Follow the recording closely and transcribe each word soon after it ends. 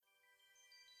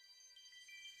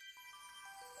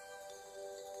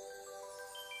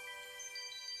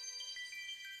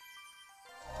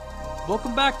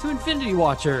Welcome back to Infinity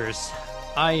Watchers.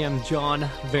 I am John,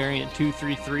 Variant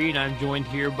 233, and I'm joined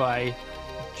here by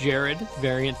Jared,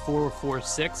 Variant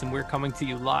 446, and we're coming to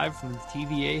you live from the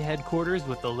TVA headquarters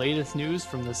with the latest news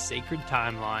from the Sacred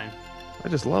Timeline. I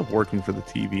just love working for the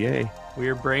TVA.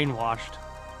 We're brainwashed.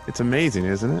 It's amazing,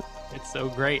 isn't it? It's so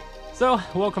great. So,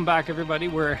 welcome back, everybody.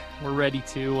 We're ready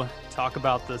to talk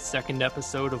about the second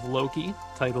episode of Loki,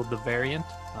 titled The Variant.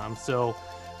 So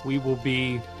we will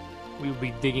be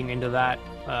digging into that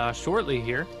shortly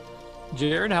here.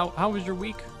 Jared, how was your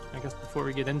week? I guess before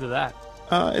we get into that.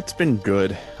 It's been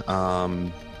good.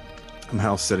 I'm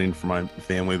house sitting for my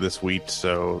family this week,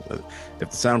 so if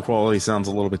the sound quality sounds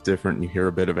a little bit different and you hear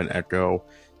a bit of an echo,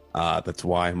 that's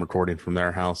why I'm recording from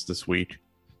their house this week.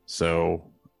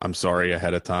 So I'm sorry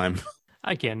ahead of time.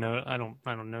 I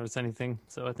don't notice anything,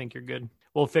 so I think you're good.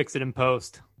 We'll fix it in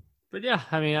post. But yeah,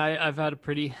 I mean, I've had a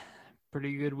pretty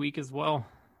good week as well.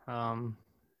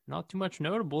 Not too much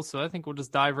notable, so I think we'll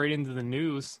just dive right into the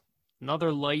news.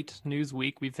 Another light news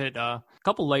week. We've hit a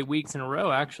couple light weeks in a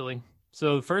row, actually.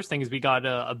 So the first thing is we got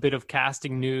a bit of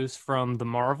casting news from the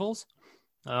Marvels.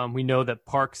 We know that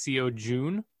Park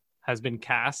Seo-joon has been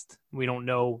cast. We don't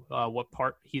know what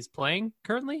part he's playing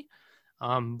currently,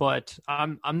 but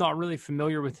I'm not really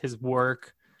familiar with his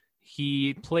work.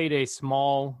 He played a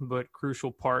small but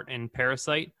crucial part in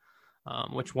Parasite,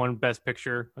 which won Best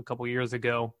Picture a couple years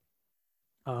ago.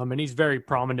 And he's very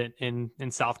prominent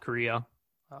in South Korea.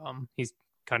 He's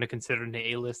kind of considered an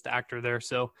A-list actor there.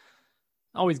 So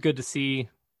always good to see,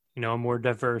 a more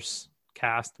diverse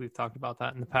cast. We've talked about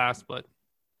that in the past, but,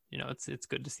 it's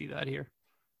good to see that here.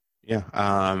 Yeah,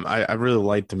 I really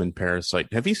liked him in Parasite.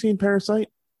 Have you seen Parasite?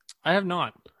 I have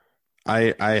not.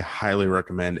 I highly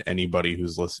recommend anybody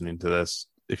who's listening to this,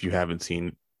 if you haven't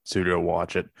seen, to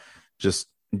watch it. Just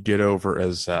get over,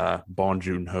 as Bong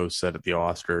Joon-ho said at the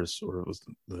Oscars, or it was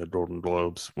the Golden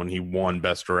Globes, when he won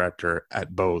Best Director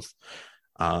at both.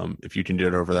 If you can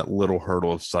get over that little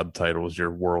hurdle of subtitles,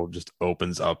 your world just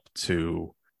opens up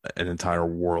to an entire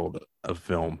world of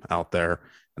film out there.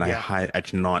 And yeah. I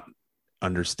cannot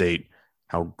understate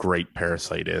how great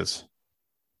Parasite is.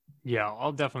 Yeah,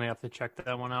 I'll definitely have to check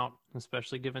that one out,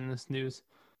 especially given this news.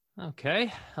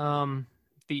 Okay.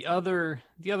 The other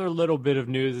little bit of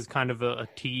news is kind of a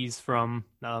tease from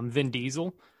Vin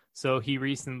Diesel. So he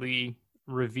recently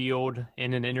revealed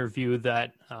in an interview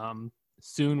that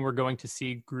soon we're going to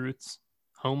see Groot's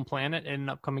home planet in an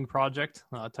upcoming project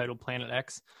titled Planet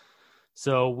X.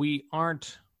 So we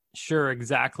aren't sure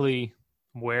exactly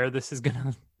where this is going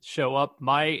to show up.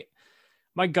 My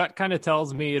gut kind of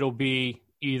tells me it'll be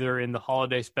either in the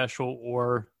holiday special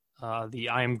or the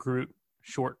I Am Groot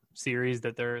short series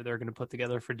that they're going to put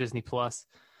together for Disney Plus.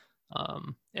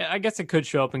 I guess it could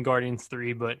show up in Guardians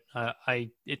 3, but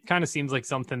it kind of seems like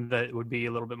something that would be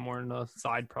a little bit more in a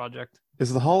side project.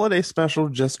 Is the holiday special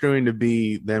just going to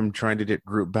be them trying to get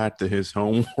Groot back to his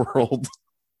home world?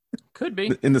 Could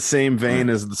be. In the same vein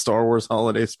as the Star Wars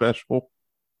holiday special.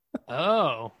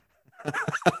 Oh.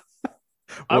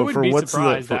 I wouldn't be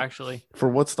surprised, actually. For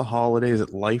what's the holiday? Is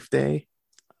it Life Day?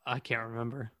 I can't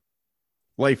remember.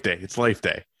 Life Day. It's Life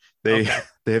Day. They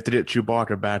have to get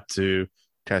Chewbacca back to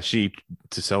Kashyyyk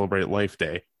to celebrate Life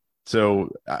Day. So,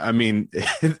 I mean,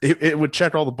 it would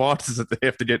check all the boxes that they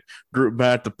have to get Groot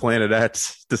back to Planet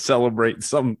X to celebrate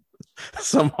some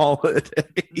holiday.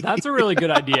 That's a really good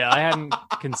idea. I hadn't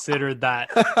considered that.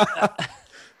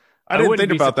 I didn't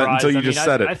think about that until you just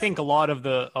said it. I think a lot of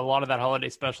that holiday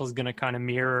special is going to kind of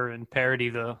mirror and parody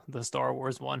the Star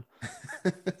Wars one.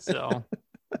 So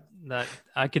that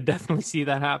I could definitely see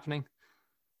that happening.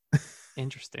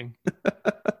 Interesting.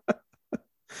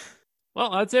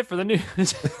 Well, that's it for the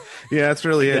news. Yeah, that's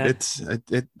really it. It's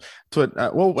what.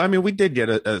 Well, I mean, we did get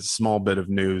a small bit of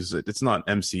news. It's not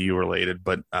MCU related,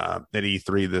 but at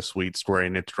E3 this week, Square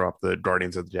Enix dropped the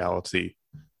Guardians of the Galaxy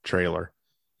trailer.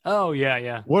 Oh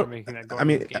yeah. What? I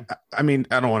mean,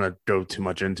 I don't want to go too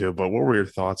much into it, but what were your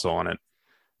thoughts on it?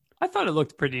 I thought it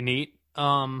looked pretty neat.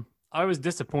 I was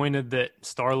disappointed that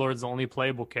Star-Lord's the only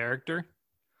playable character.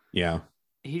 Yeah,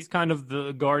 he's kind of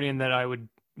the Guardian that I would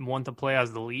want to play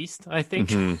as the least, I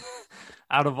think,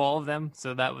 out of all of them.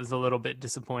 So that was a little bit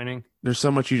disappointing. There's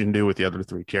so much you can do with the other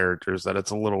three characters that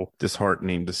it's a little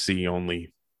disheartening to see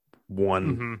only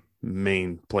one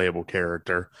main playable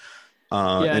character.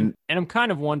 And I'm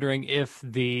kind of wondering if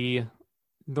the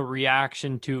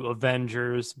reaction to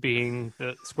Avengers being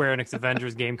the Square Enix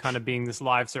Avengers game kind of being this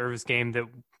live service game that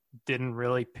didn't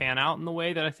really pan out in the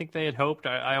way that I think they had hoped.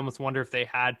 I almost wonder if they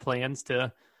had plans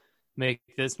to make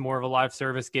this more of a live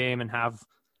service game and have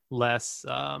less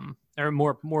or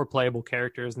more playable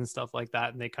characters and stuff like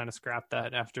that, and they kind of scrapped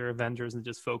that after Avengers and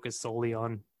just focused solely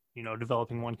on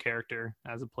developing one character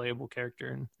as a playable character.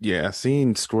 And Yeah,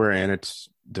 seeing Square Enix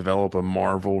develop a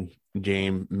Marvel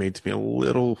game makes me a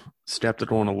little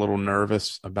skeptical and a little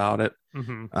nervous about it.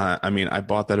 mm-hmm. I mean, I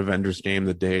bought that Avengers game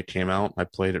the day it came out. I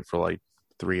played it for like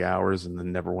 3 hours and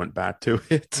then never went back to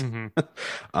it. Mm-hmm.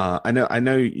 I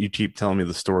know you keep telling me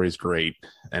the story's great,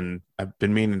 and I've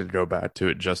been meaning to go back to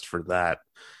it just for that,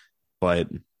 but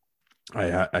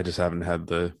I just haven't had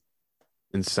the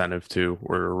incentive to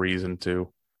or a reason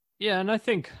to. Yeah, and I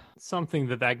think something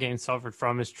that game suffered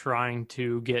from is trying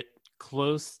to get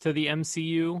close to the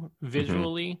MCU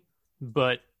visually,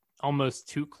 but almost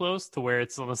too close to where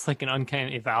it's almost like an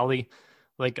uncanny valley.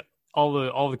 Like all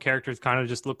the characters kind of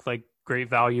just look like great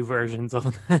value versions of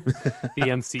the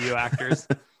MCU actors.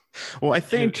 Well, I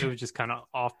think it was just kind of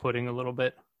off-putting a little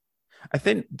bit. I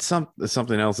think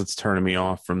something else that's turning me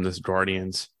off from this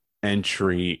Guardians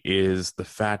entry is the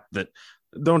fact that,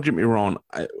 don't get me wrong,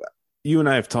 you and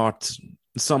I have talked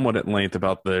somewhat at length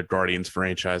about the Guardians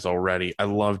franchise already. I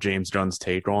love James Gunn's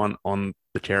take on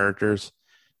the characters,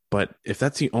 but if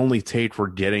that's the only take we're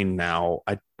getting now,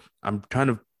 I'm kind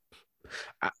of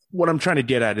what I'm trying to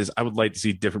get at is I would like to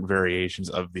see different variations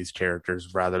of these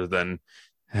characters rather than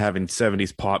having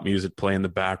 70s pop music play in the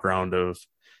background of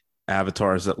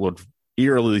avatars that look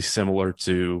eerily similar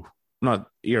to, not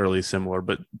eerily similar,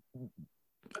 but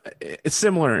it's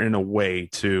similar in a way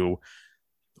to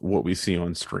what we see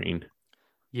on screen.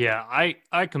 Yeah,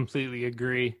 I completely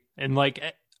agree. And like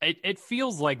it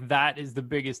feels like that is the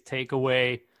biggest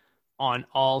takeaway on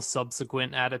all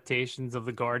subsequent adaptations of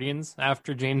the Guardians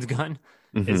after James Gunn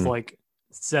is like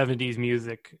 70s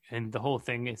music, and the whole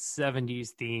thing is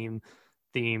 70s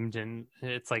themed, and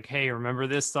it's like, hey, remember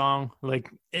this song?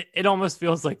 Like it almost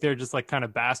feels like they're just like kind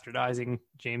of bastardizing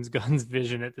James Gunn's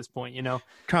vision at this point,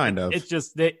 Kind of. It's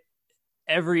just that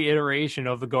every iteration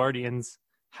of the Guardians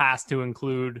has to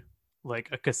include like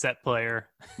a cassette player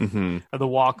or the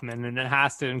Walkman, and it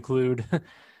has to include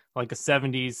like a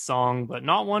 70s song, but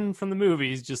not one from the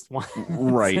movies, just one.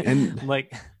 Right. And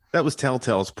like that was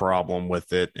Telltale's problem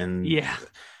with it. And yeah,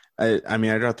 I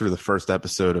mean, I got through the first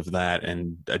episode of that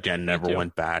and again, never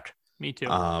went back. Me too.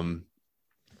 And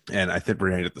I think we're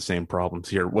going to get the same problems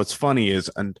here. What's funny is,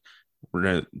 and we're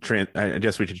going to, I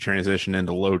guess we could transition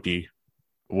into Loki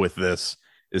with this,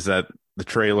 is that the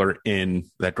trailer in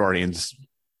that Guardians,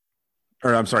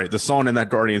 or I'm sorry, the song in that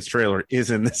Guardians trailer is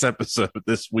in this episode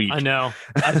this week. I know.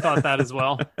 I thought that as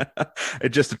well. It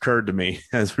just occurred to me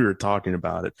as we were talking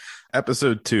about it.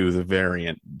 Episode 2, The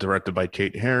Variant, directed by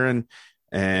Kate Herron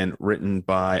and written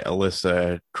by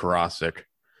Alyssa Karasik.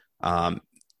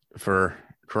 For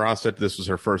Karasik, this was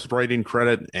her first writing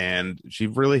credit, and she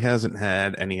really hasn't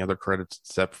had any other credits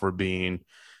except for being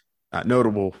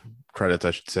notable credits,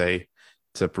 I should say,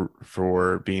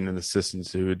 for being an assistant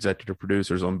to executive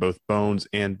producers on both Bones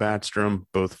and Batstrom,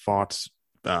 both Fox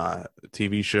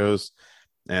TV shows.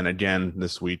 And again,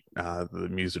 this week, the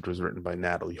music was written by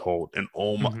Natalie Holt. And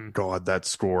oh my God, that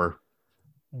score.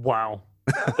 Wow.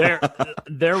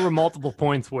 There were multiple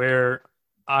points where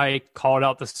I called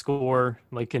out the score,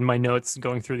 like in my notes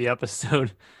going through the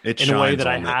episode, in a way that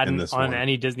I hadn't on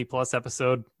any Disney Plus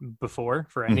episode before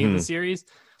for any of the series.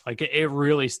 Like it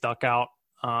really stuck out.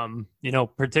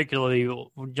 Particularly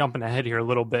jumping ahead here a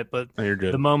little bit, but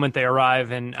the moment they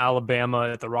arrive in Alabama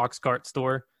at the Roxcart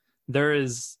store, there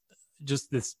is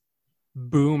just this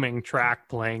booming track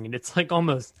playing, and it's like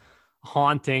almost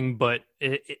haunting, but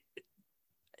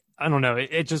I don't know.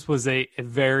 It just was a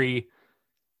very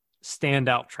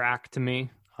standout track to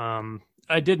me.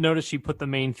 I did notice she put the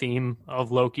main theme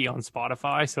of Loki on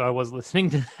Spotify, so I was listening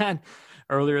to that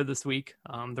earlier this week.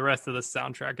 The rest of the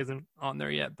soundtrack isn't on there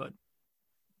yet, but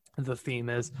the theme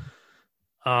is.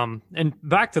 And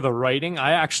back to the writing,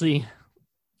 I actually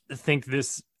think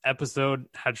this episode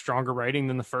had stronger writing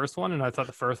than the first one, and I thought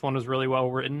the first one was really well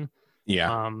written.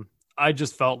 Yeah. I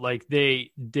just felt like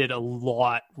they did a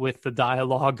lot with the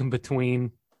dialogue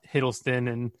between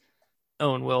Hiddleston and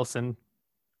Owen Wilson.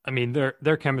 I mean,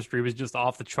 their chemistry was just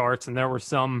off the charts, and there were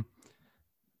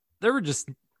just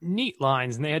neat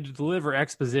lines, and they had to deliver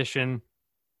exposition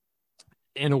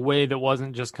in a way that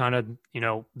wasn't just kind of,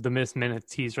 the missed minute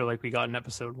teaser like we got in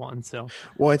episode 1. So,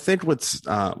 well, I think what's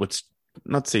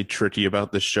not say tricky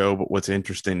about this show, but what's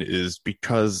interesting is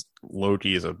because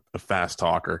Loki is a fast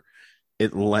talker,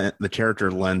 the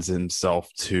character lends himself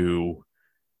to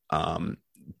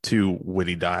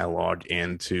witty dialogue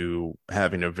and to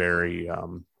having a very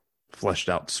fleshed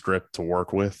out script to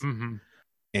work with.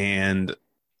 And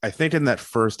I think in that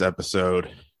first episode,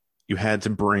 you had to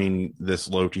bring this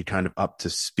Loki kind of up to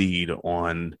speed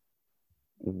on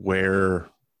where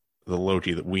the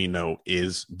Loki that we know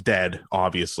is dead,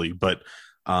 obviously, but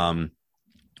the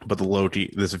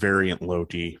Loki, this variant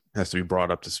Loki, has to be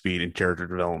brought up to speed in character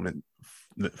development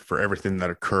for everything that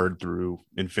occurred through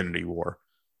Infinity War.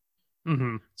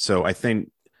 Mm-hmm. So I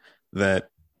think that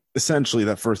essentially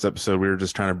that first episode, we were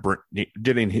just trying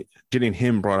to getting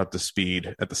him brought up to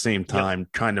speed at the same time,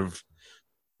 kind of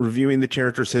reviewing the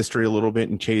character's history a little bit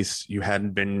in case you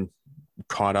hadn't been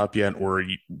caught up yet, or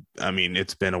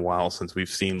it's been a while since we've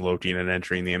seen Loki and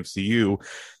entering the MCU,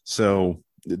 so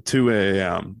to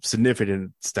a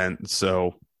significant extent,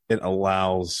 so it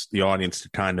allows the audience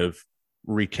to kind of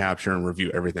recapture and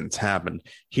review everything that's happened.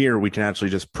 Here, we can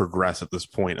actually just progress at this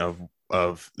point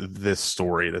of this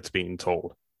story that's being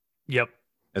told. Yep.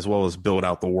 As well as build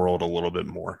out the world a little bit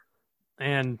more.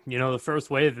 And the first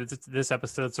way that this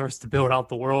episode starts to build out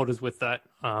the world is with that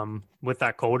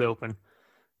cold open.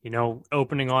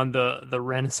 Opening on the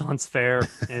Renaissance Fair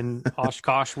in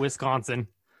Oshkosh, Wisconsin.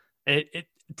 It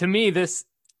to me, this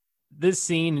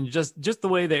scene and just the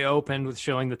way they opened with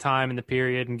showing the time and the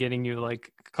period and getting you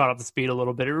like caught up to speed a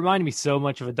little bit, it reminded me so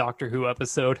much of a Doctor Who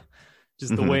episode.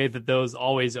 Just the way that those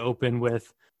always open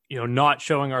with, not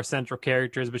showing our central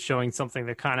characters, but showing something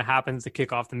that kind of happens to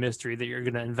kick off the mystery that you're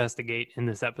going to investigate in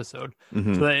this episode. So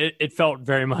that it felt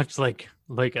very much like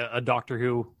a Doctor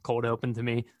Who cold open to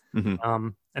me.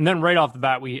 And then right off the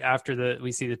bat, we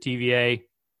see the TVA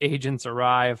agents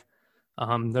arrive.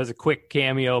 There's a quick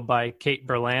cameo by Kate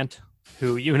Berlant,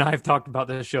 who you and I have talked about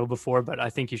this show before, but I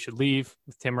Think You Should Leave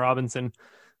with Tim Robinson.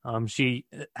 She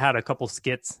had a couple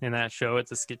skits in that show.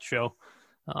 It's a skit show.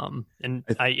 And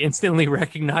I instantly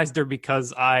recognized her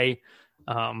because I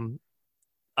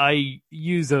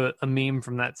use a meme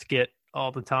from that skit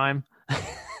all the time.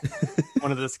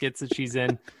 One of the skits that she's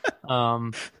in.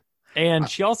 And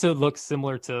she also looks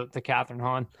similar to Catherine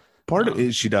Hahn. Part of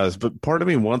it she does, but part of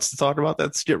me wants to talk about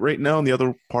that skit right now, and the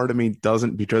other part of me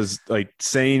doesn't, because like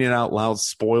saying it out loud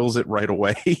spoils it right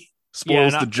away.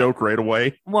 Spoils the joke right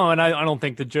away. Well, and I don't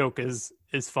think the joke is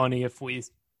funny if we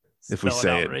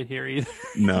say it right here either.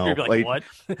 No, You're like what?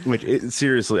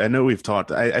 Seriously, I know we've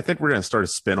talked. I think we're gonna start a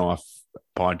spin-off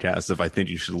podcast of I Think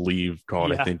You Should Leave,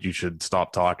 called I Think You Should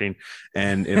Stop Talking,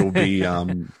 and it'll be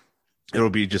it'll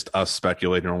be just us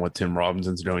speculating on what Tim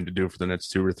Robinson's going to do for the next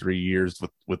 2 or 3 years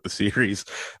with the series.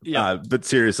 But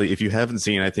seriously, if you haven't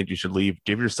seen I Think You Should Leave,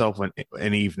 give yourself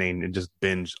an evening and just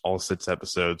binge all 6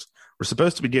 episodes. We're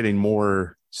supposed to be getting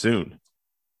more soon.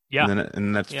 Yeah. In the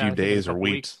next few days or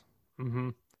weeks. Mm-hmm.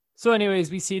 So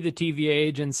anyways, we see the TVA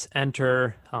agents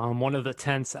enter one of the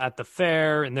tents at the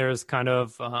fair, and there's kind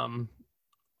of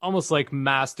almost like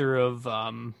master of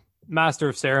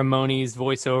ceremonies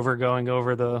voiceover going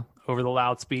over the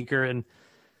loudspeaker, and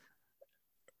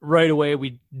right away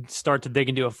we start to dig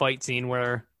into a fight scene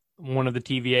where one of the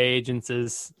TVA agents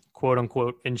is quote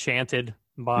unquote enchanted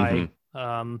by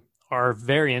our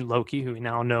variant Loki, who we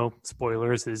now know,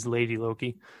 spoilers, is Lady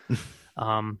Loki.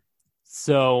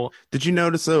 So did you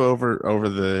notice though over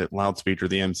the loudspeaker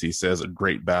the MC says a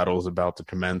great battle is about to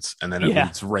commence, and then it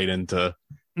leads right into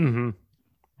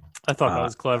I thought that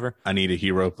was clever. I Need a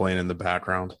Hero playing in the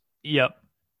background. Yep.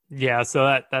 Yeah,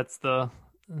 so that's the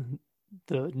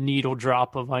needle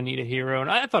drop of I Need a Hero, and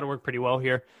I thought it worked pretty well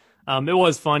here. It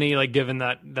was funny, like given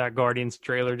that Guardians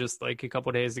trailer just like a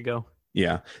couple days ago.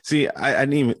 Yeah. See, I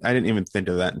didn't even think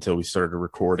of that until we started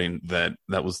recording that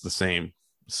was the same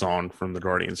song from the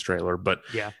Guardians trailer. But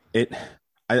yeah,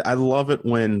 I love it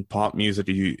when pop music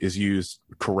is used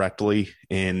correctly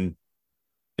in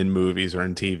movies or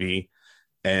in TV.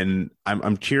 And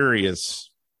I'm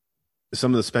curious,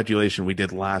 some of the speculation we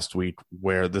did last week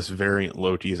where this variant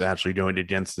Loki is actually going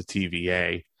against the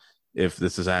TVA, if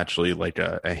this is actually like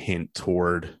a hint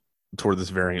toward this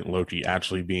variant Loki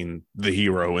actually being the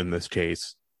hero in this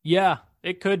case. Yeah,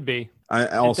 it could be. I've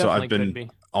been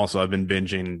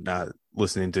binging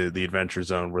listening to the Adventure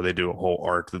Zone, where they do a whole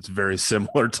arc that's very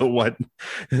similar to what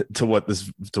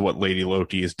Lady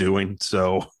Loki is doing.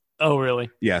 So oh, really?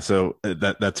 Yeah, so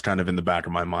that's kind of in the back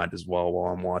of my mind as well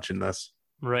while I'm watching this.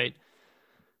 Right.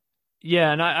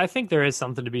 Yeah, and I think there is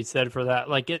something to be said for that.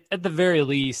 Like, at the very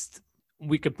least,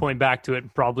 we could point back to it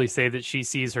and probably say that she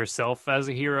sees herself as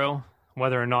a hero,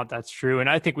 whether or not that's true. And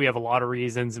I think we have a lot of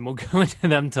reasons, and we'll go into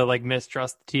them, to like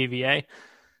mistrust the TVA.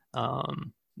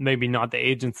 Maybe not the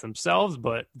agents themselves,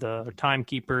 but the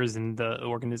timekeepers and the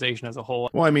organization as a whole.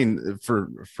 Well, I mean, for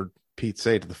Pete's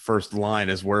sake, the first line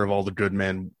is, "Where have all the good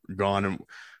men gone, and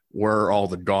where are all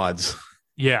the gods?"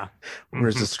 Yeah.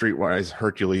 Whereas the Hmm. Streetwise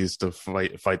Hercules to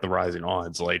fight the rising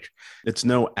odds. Like, it's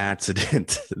no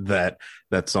accident that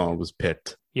that song was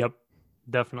picked. Yep.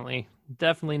 Definitely.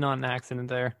 Definitely not an accident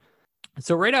there.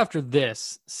 So right after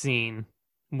this scene,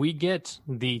 we get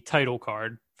the title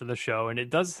card for the show, and it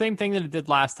does the same thing that it did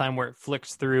last time, where it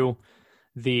flicks through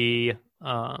the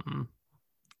um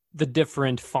the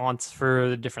different fonts for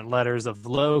the different letters of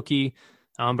Loki.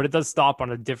 But it does stop on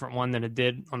a different one than it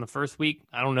did on the first week.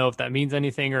 I don't know if that means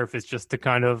anything or if it's just to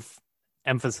kind of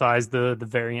emphasize the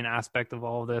variant aspect of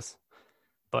all of this.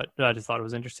 But I just thought it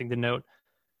was interesting to note.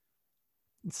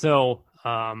 So,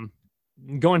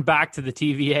 going back to the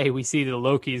TVA, we see that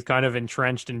Loki is kind of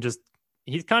entrenched and just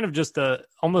he's kind of just a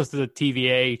almost a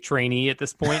TVA trainee at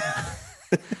this point.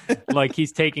 Like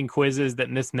he's taking quizzes that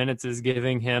Miss Minutes is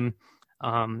giving him.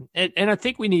 And I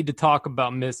think we need to talk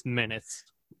about Miss Minutes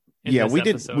in Yeah, this we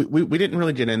did. episode. We didn't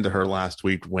really get into her last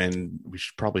week when we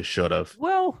probably should have.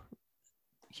 Well,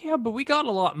 yeah, but we got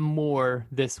a lot more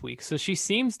this week. So she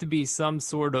seems to be some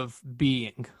sort of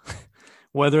being,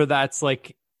 whether that's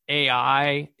like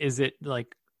AI, is it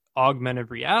like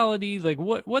augmented reality? Like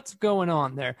what's going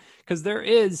on there? Because there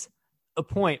is a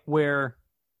point where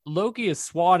Loki is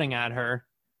swatting at her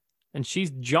and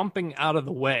she's jumping out of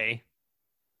the way.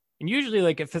 And usually,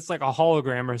 like if it's like a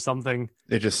hologram or something,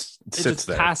 It just it sits just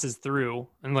there. passes through.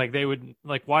 And like they would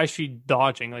like, why is she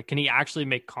dodging? Like, can he actually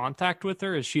make contact with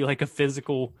her? Is she like a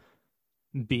physical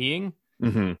being,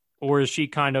 Hmm. or is she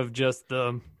kind of just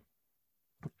the?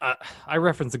 I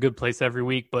reference a good place every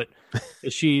week, but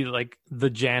is she like the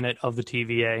Janet of the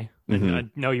TVA? And Hmm. I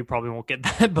know you probably won't get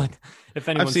that, but if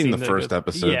I've anyone's seen the the first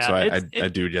episode, so yeah, I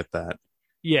do get that.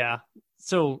 yeah.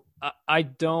 So I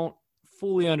don't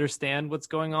fully understand what's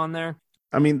going on there.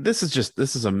 I mean, this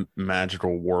is a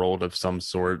magical world of some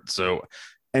sort, so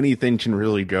anything can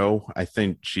really go. I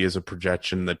think she is a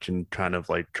projection that can kind of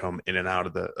like come in and out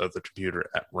of the computer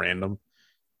at random.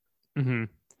 Hmm.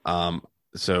 Um,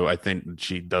 so I think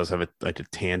she does have a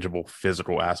tangible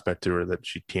physical aspect to her that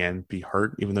she can be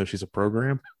hurt, even though she's a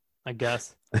program. I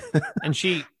guess. And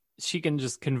she can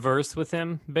just converse with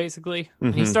him basically.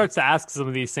 And he Hmm. starts to ask some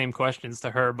of these same questions to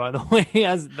her, by the way,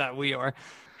 as that we are.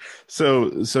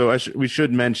 So we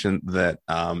should mention that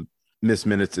Miss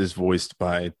Minutes is voiced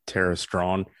by Tara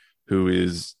Strong, who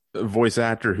is a voice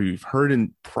actor who you've heard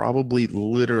in probably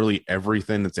literally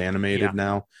everything that's animated Yeah.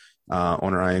 now.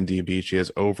 On her IMDb, she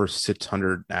has over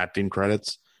 600 acting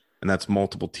credits, and that's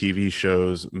multiple TV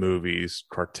shows, movies,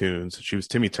 cartoons. She was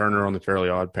Timmy Turner on The Fairly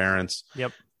Odd Parents.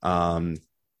 Yep. Um,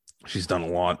 she's done a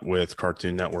lot with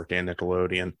Cartoon Network and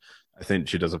Nickelodeon. I think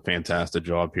she does a fantastic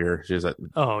job here.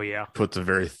 Oh yeah. Puts a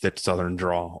very thick Southern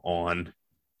draw on.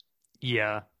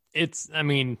 Yeah. I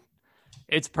mean,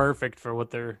 it's perfect for what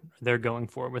they're going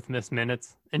for with Miss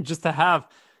Minutes. And just to have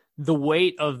the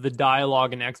weight of the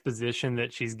dialogue and exposition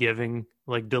that she's giving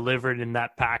like delivered in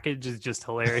that package is just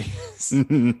hilarious.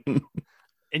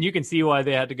 And you can see why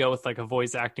they had to go with like a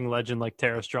voice acting legend like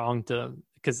Tara Strong to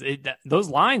because those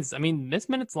lines, I mean, Miss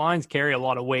Minutes lines carry a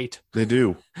lot of weight, They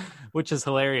do. which is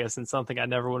hilarious and something I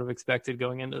never would have expected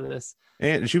going into this.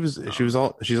 And she's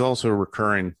also a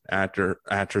recurring actor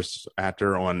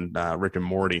on Rick and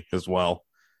Morty as well.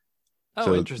 Oh,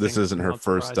 So interesting. I'm not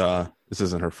surprised. this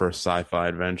isn't her first sci-fi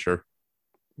adventure.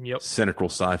 Yep. Cynical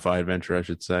sci-fi adventure, I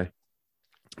should say.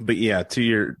 But yeah,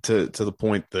 to the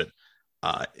point that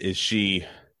is she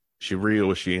real?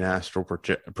 Is she an astral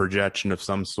projection of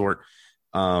some sort?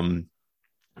 Um,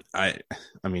 I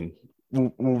mean,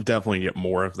 we'll definitely get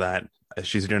more of that.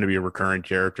 She's going to be a recurring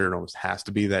character. It almost has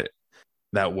to be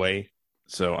that way.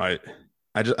 So I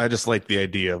just like the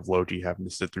idea of Loki having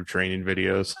to sit through training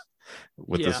videos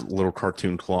with Yeah. this little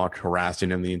cartoon clock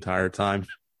harassing him the entire time.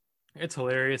 It's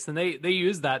hilarious. And they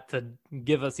use that to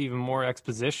give us even more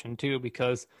exposition too,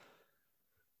 because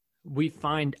we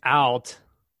find out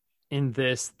in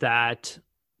this that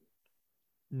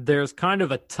there's kind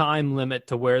of a time limit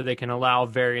to where they can allow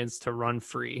variants to run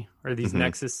free or these Hmm.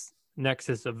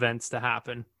 nexus events to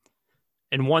happen.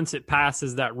 And once it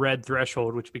passes that red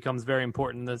threshold, which becomes very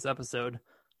important in this episode,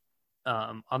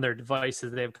 on their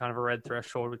devices, they have kind of a red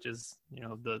threshold, which is,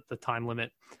 the time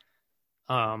limit.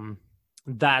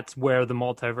 That's where the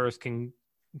multiverse can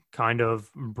kind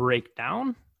of break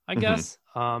down, I guess.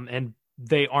 And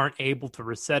they aren't able to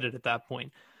reset it at that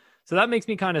point. So that makes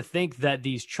me kind of think that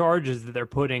these charges that they're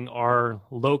putting are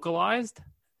localized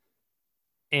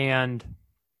and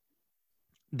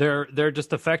they're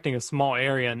just affecting a small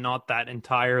area, not that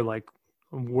entire like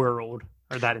world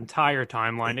or that entire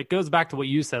timeline. It goes back to what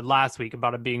you said last week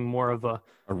about it being more of a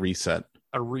A reset.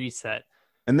 reset.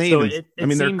 And they So even, it I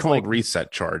mean, they're seems called like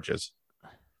reset charges.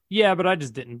 Yeah, but I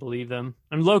just didn't believe them.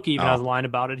 And Loki even has Oh, a line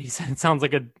about it. He said it sounds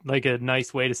like a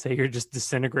nice way to say you're just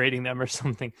disintegrating them or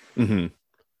something. hmm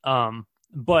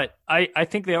But I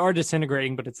think they are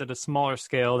disintegrating, but it's at a smaller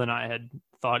scale than I had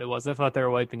thought it was. I thought they were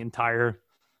wiping entire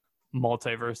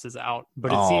multiverses out,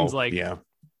 but oh, yeah,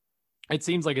 it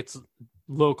seems like it's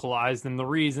localized, and the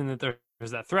reason that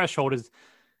there's that threshold is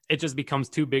it just becomes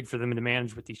too big for them to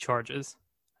manage with these charges,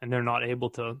 and they're not able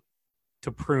to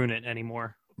prune it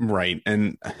anymore. right.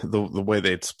 And the way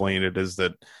they explain it is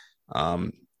that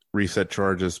um, reset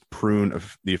charges prune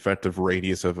of the effective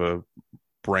radius of a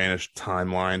branched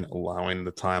timeline, allowing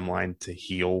the timeline to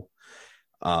heal.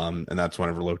 And that's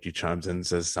whenever Loki chimes in and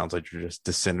says, "Sounds like you're just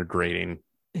disintegrating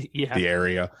Yeah. the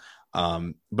area."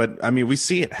 But I mean, we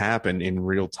see it happen in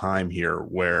real time here,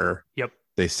 where Yep.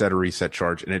 they set a reset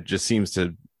charge, and it just seems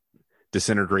to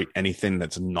disintegrate anything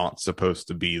that's not supposed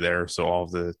to be there. So all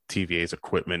of the TVA's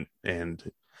equipment and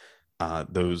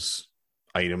those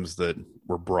items that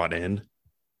were brought in.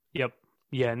 Yep.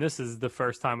 Yeah, and this is the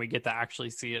first time we get to actually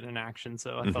see it in action,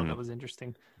 so I thought Mm-hmm. that was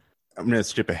interesting. I'm going to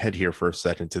skip ahead here for a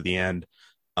second to the end.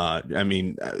 I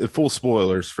mean, full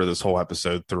spoilers for this whole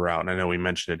episode throughout. I know we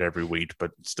mention it every week,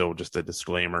 but still just a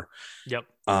disclaimer. Yep.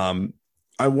 Um,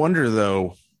 I wonder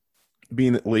though,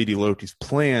 being that Lady Loki's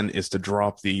plan is to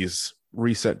drop these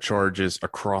reset charges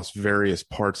across various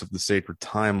parts of the sacred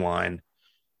timeline,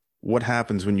 what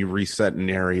happens when you reset an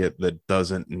area that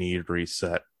doesn't need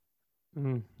reset?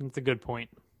 That's a good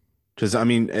point. Because I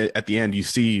mean, at the end, you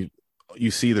see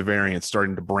the variants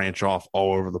starting to branch off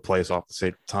all over the place off the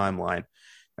sacred timeline.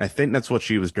 And I think that's what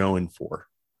she was going for.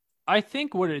 I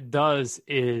think what it does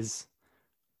is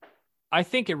I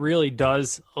think it really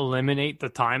does eliminate the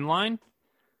timeline,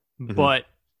 Mm-hmm. but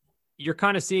you're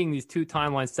kind of seeing these two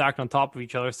timelines stacked on top of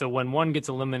each other. So when one gets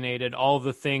eliminated, all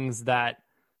the things that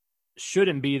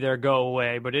shouldn't be there go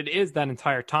away, but it is that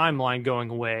entire timeline going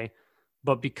away.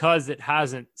 But because it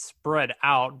hasn't spread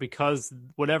out, because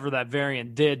whatever that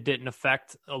variant didn't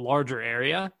affect a larger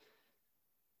area,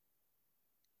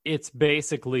 it's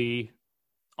basically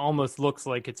almost looks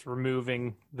like it's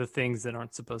removing the things that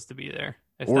aren't supposed to be there,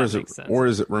 if Or that is it makes sense. or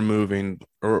is it removing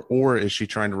or is she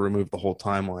trying to remove the whole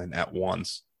timeline at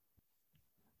once?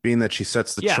 Being that she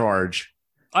sets the Yeah, charge,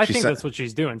 I she think set that's what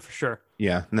she's doing for sure.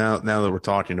 yeah, now that we're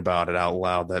talking about it out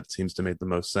loud, that seems to make the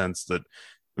most sense. That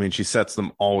I mean, she sets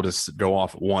them all to go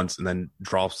off at once and then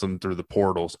drops them through the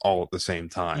portals all at the same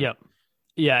time. Yep.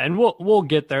 Yeah, and we'll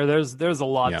get there. There's a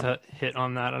lot Yeah, to hit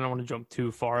on that. I don't want to jump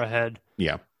too far ahead.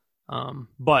 yeah.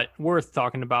 But worth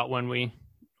talking about when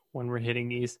we're hitting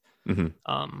these. hmm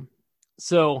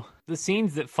So the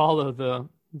scenes that follow the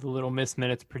Little Miss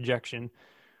Minutes projection,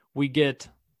 we get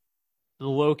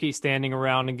Loki standing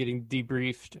around and getting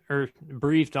debriefed or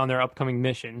briefed on their upcoming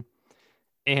mission,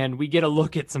 and we get a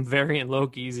look at some variant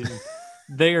Lokis, and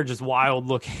they are just wild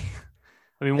looking.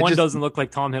 I mean, I one just doesn't look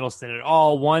like Tom Hiddleston at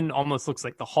all. One almost looks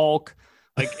like the Hulk.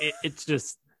 Like it's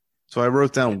just so I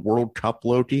wrote down World Cup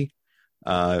Loki,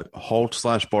 Hulk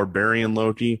 / Barbarian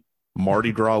Loki,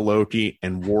 Mardi Gras Loki,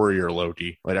 and Warrior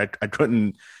Loki. Like I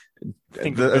couldn't.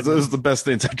 think of good Those are ones. the best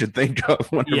things I could think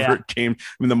of whenever Yeah. it came. I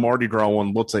mean, the Mardi Gras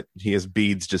one looks like he has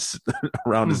beads just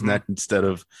around his Mhm. neck instead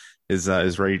of his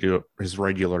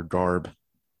regular garb.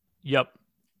 Yep.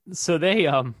 So they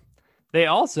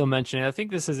also mentioned, I think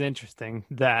this is interesting,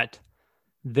 that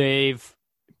they've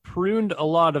pruned a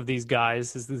lot of these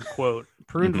guys, is the quote,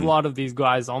 pruned a hmm lot of these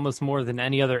guys almost more than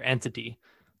any other entity.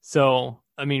 So,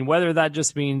 I mean, whether that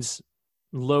just means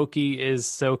Loki is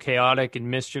so chaotic and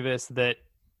mischievous that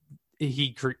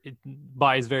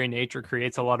by his very nature,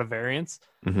 creates a lot of variance,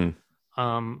 hmm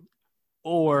um,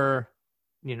 or,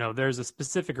 there's a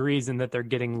specific reason that they're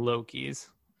getting Lokis.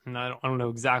 And I don't know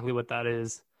exactly what that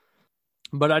is.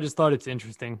 But I just thought it's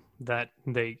interesting that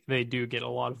they do get a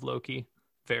lot of Loki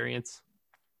variants.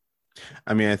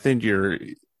 I mean, I think you're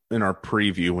in our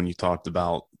preview when you talked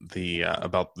about the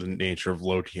nature of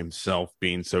Loki himself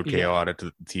being so Yeah. chaotic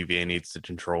that the TVA needs to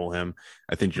control him.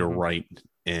 I think you're Mhm. right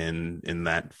in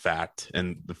that fact,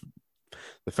 and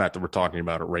the fact that we're talking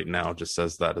about it right now just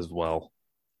says that as well.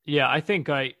 Yeah, I think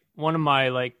one of my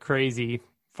like crazy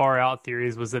far out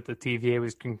theories was that the TVA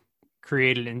was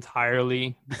created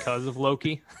entirely because of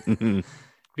Loki, Mhm.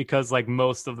 because like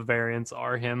most of the variants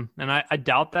are him, and I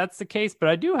doubt that's the case. But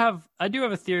I do have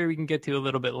a theory we can get to a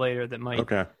little bit later that might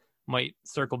Okay. might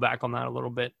circle back on that a little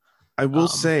bit. I will Um,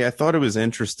 say I thought it was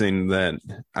interesting that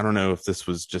I don't know if this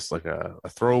was just like a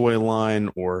throwaway line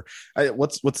or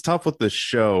what's tough with this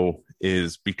show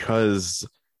is because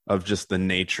of just the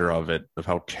nature of it, of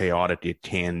how chaotic it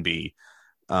can be.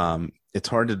 it's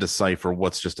hard to decipher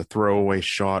what's just a throwaway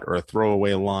shot or a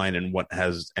throwaway line and what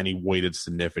has any weighted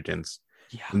significance.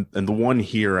 Yeah. And the one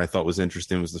here I thought was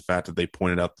interesting was the fact that they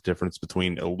pointed out the difference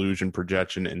between illusion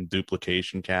projection and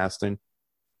duplication casting,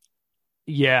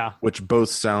 Yeah. which both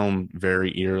sound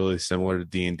very eerily similar to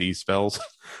D&D spells.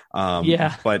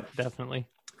 Yeah. But Definitely.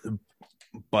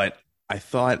 I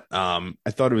thought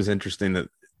it was interesting that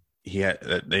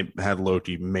they had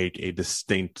Loki make a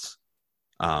distinct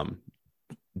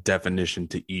definition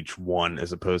to each one,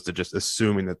 as opposed to just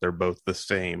assuming that they're both the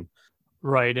same.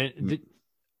 Right.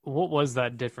 What was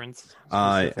that difference?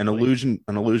 An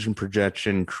illusion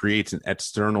projection creates an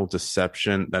external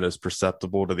deception that is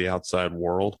perceptible to the outside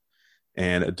world,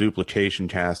 and a duplication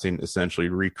casting essentially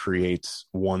recreates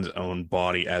one's own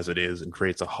body as it is and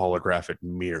creates a holographic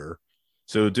mirror.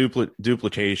 So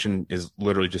duplication is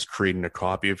literally just creating a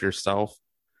copy of yourself,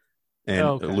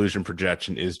 and illusion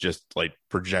projection is just like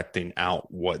projecting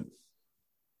out what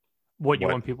you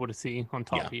want people to see on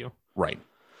top of you. Right.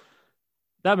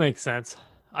 That makes sense.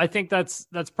 I think that's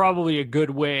probably a good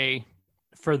way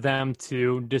for them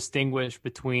to distinguish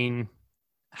between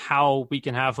how we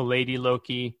can have a Lady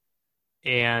Loki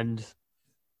and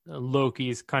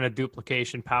Loki's kind of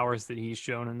duplication powers that he's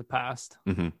shown in the past.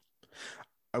 Mm-hmm.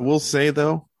 I will say,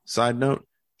 though, side note,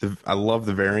 I love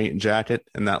the variant jacket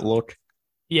and that look.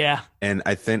 Yeah. And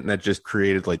I think that just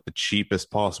created like the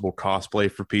cheapest possible cosplay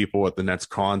for people at the next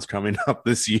cons coming up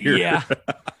this year. Yeah,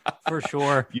 for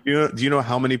sure. Do you know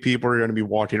how many people are going to be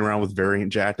walking around with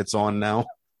variant jackets on now?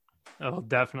 Oh,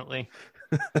 definitely.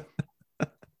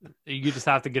 You just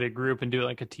have to get a group and do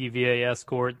like a TVA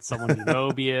escort, someone be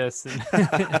Mobius,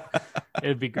 and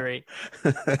it'd be great.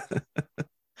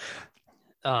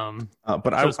 Go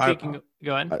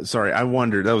ahead. Sorry, I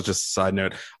wonder. That was just a side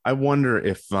note. I wonder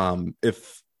if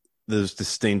those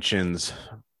distinctions,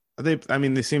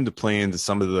 they seem to play into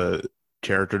some of the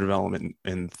character development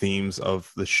and themes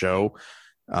of the show,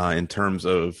 in terms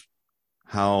of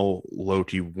how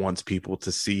Loki wants people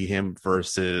to see him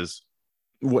versus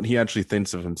what he actually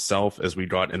thinks of himself, as we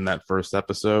got in that first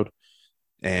episode.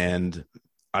 And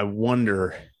I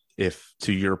wonder if,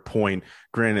 to your point,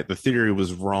 granted, the theory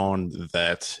was wrong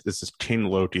that this is King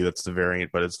Loki that's the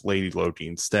variant, but it's Lady Loki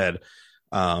instead.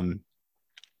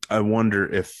 I wonder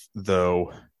if,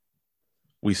 though,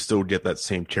 we still get that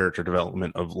same character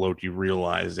development of Loki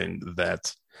realizing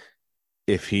that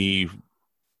if he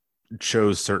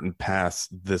chose certain paths,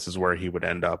 this is where he would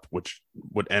end up, which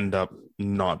would end up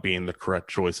not being the correct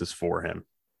choices for him.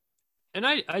 And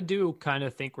I do kind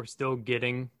of think we're still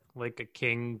getting like a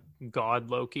king god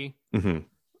Loki.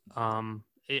 Mm-hmm.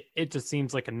 It just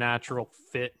seems like a natural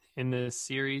fit in this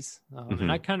series. Mm-hmm.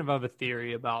 And I kind of have a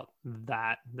theory about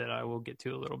that I will get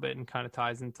to a little bit, and kind of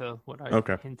ties into what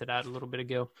I hinted at a little bit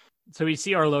ago. So we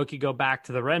see our Loki go back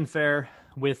to the Ren Fair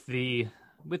with the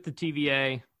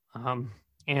TVA,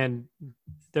 and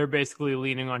they're basically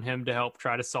leaning on him to help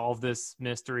try to solve this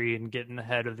mystery and get in the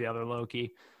head of the other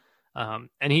Loki. And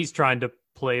he's trying to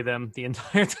play them the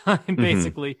entire time,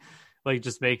 basically, like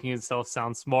just making himself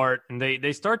sound smart. And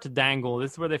they start to dangle.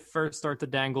 This is where they first start to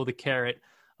dangle the carrot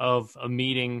of a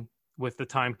meeting with the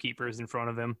timekeepers in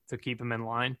front of him to keep him in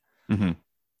line. Mm-hmm.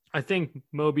 I think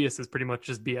Mobius is pretty much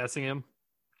just BSing him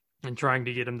and trying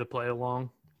to get him to play along.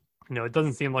 You know, it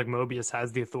doesn't seem like Mobius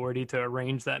has the authority to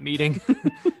arrange that meeting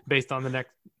based on the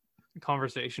next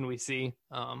conversation we see.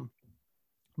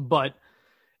 But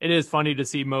it is funny to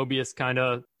see Mobius kind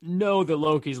of know that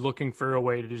Loki's looking for a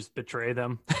way to just betray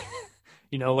them.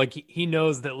 You know, like he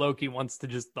knows that Loki wants to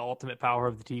just the ultimate power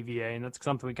of the TVA. And that's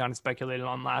something we kind of speculated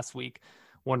on last week,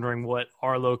 wondering what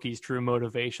our Loki's true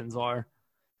motivations are.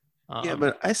 Yeah,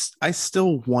 but I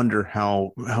still wonder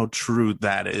how true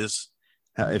that is.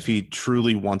 If he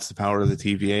truly wants the power of the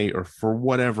TVA, or for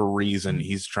whatever reason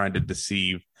he's trying to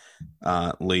deceive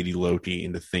Lady Loki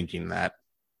into thinking that.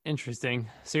 Interesting.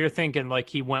 So you're thinking like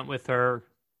he went with her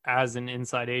as an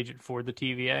inside agent for the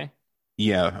TVA?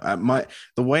 Yeah,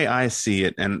 the way I see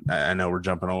it, and I know we're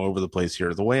jumping all over the place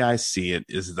here. The way I see it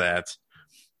is that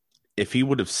if he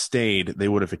would have stayed, they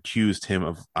would have accused him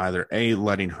of either A,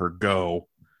 letting her go,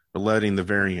 or letting the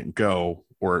variant go,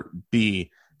 or B,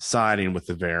 siding with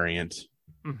the variant,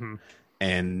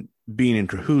 and being in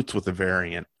cahoots with the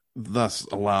variant, thus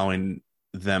allowing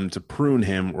them to prune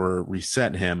him or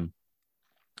reset him.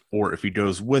 Or if he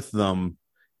goes with them,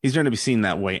 he's going to be seen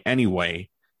that way anyway.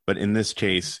 But in this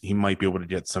case, he might be able to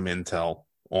get some intel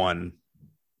on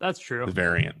that's true the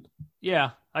variant.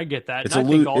 Yeah, I get that. It's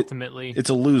ultimately it's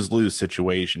a lose-lose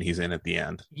situation he's in at the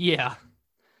end. Yeah.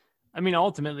 I mean,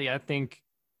 ultimately, I think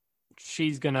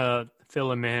she's going to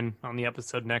fill him in on the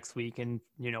episode next week, and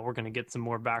we're going to get some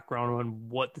more background on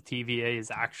what the TVA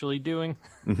is actually doing,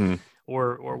 Mm-hmm.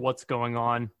 or what's going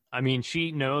on. I mean,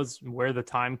 she knows where the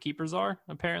timekeepers are.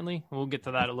 Apparently, we'll get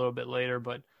to that a little bit later,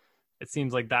 but it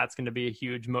seems like that's going to be a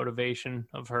huge motivation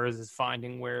of hers, is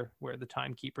finding where the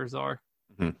timekeepers are.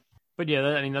 Mm-hmm. But yeah,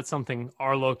 I mean, that's something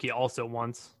our Loki also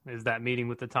wants, is that meeting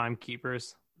with the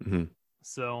timekeepers. Mm-hmm.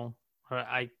 So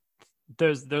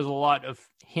there's a lot of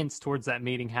hints towards that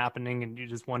meeting happening, and you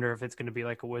just wonder if it's going to be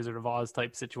like a Wizard of Oz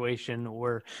type situation,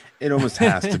 or It almost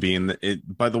has to be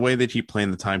by the way they keep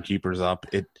playing the timekeepers up.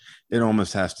 It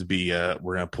almost has to be.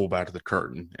 We're going to pull back the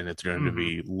curtain, and it's going to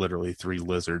be literally 3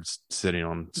 lizards sitting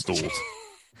on stools,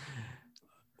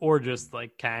 or just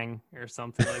like Kang or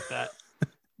something like that.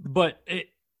 But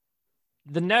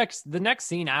the next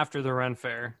scene after the Ren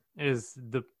Fair is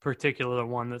the particular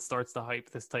one that starts to hype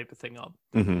this type of thing up.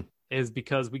 Mm-hmm. Is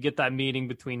because we get that meeting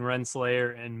between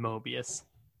Renslayer and Mobius.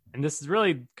 And this is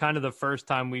really kind of the first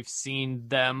time we've seen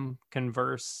them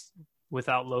converse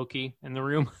without Loki in the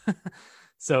room.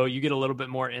 So you get a little bit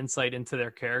more insight into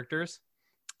their characters.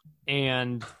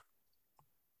 And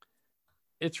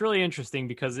it's really interesting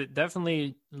because it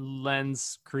definitely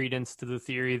lends credence to the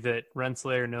theory that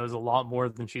Renslayer knows a lot more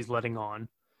than she's letting on.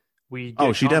 She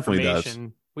definitely does.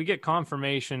 We get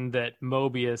confirmation that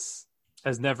Mobius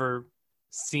has never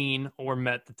seen or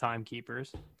met the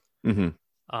timekeepers.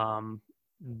 Mm-hmm.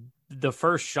 The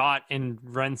first shot in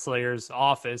Renslayer's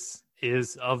office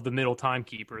is of the middle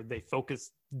timekeeper. They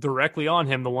focus directly on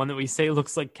him, the one that we say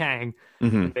looks like Kang.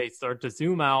 Mm-hmm. They start to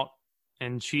zoom out,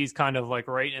 and she's kind of like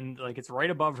it's right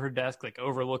above her desk, like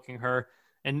overlooking her.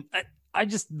 And I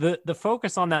just the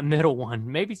focus on that middle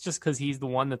one. Maybe it's just because he's the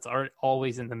one that's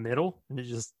always in the middle, and it's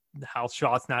just how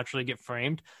shots naturally get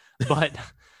framed. But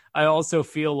I also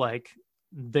feel like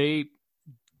they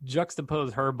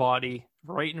juxtapose her body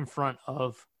right in front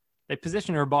of, they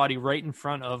position her body right in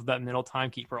front of that middle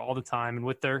timekeeper all the time. And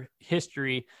with their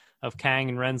history of Kang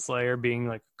and Renslayer being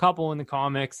like a couple in the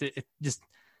comics, it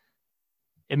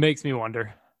makes me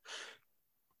wonder.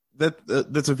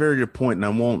 That's a very good point,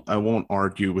 and I won't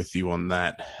argue with you on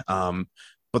that.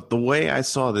 But the way I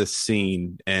saw this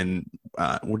scene, and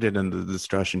we'll get into the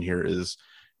discussion here, is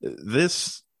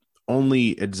this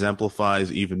only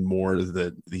exemplifies even more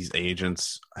that these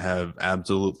agents have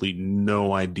absolutely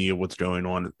no idea what's going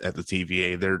on at the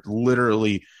TVA. They're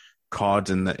literally cogs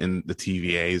in the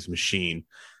TVA's machine.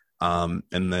 And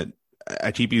that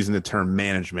I keep using the term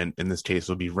management. In this case,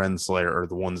 will be Renslayer, are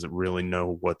the ones that really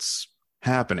know what's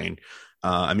happening.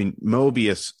 I mean,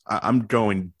 Mobius, I'm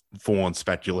going full on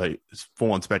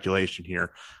speculation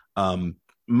here.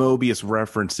 Mobius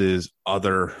references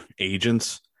other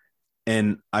agents.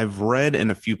 And I've read in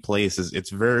a few places,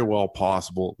 it's very well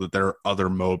possible that there are other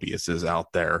Mobiuses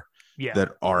out there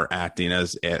that are acting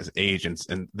as agents.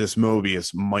 And this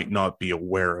Mobius might not be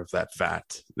aware of that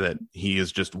fact, that he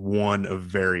is just one of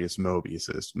various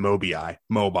Mobiuses,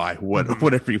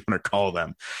 whatever you want to call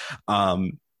them.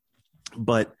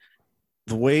 But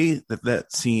the way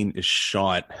that scene is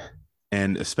shot,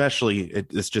 and especially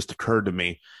it's just occurred to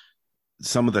me,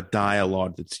 some of the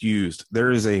dialogue that's used,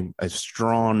 there is a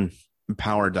strong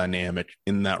power dynamic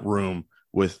in that room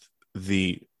with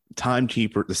the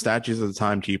statues of the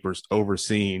timekeepers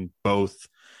overseeing both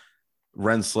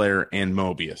Renslayer and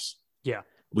Mobius. Yeah.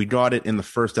 We got it in the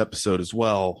first episode as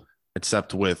well,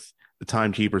 except with the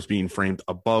timekeepers being framed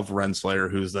above Renslayer,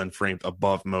 who's then framed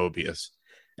above Mobius.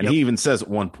 And he even says at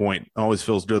one point, always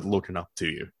feels good looking up to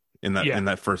you in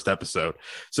that first episode.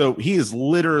 So he is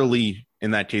literally,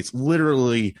 in that case,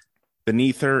 literally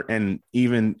beneath her, and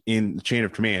even in the chain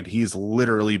of command, he's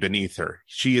literally beneath her.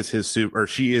 She is his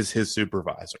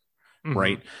supervisor,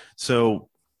 right? So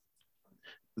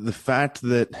the fact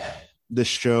that this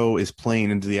show is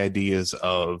playing into the ideas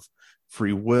of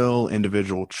free will,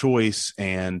 individual choice,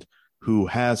 and who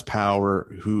has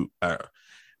power,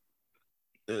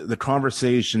 the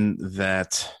conversation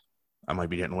that I might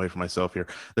be getting away from myself here.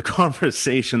 The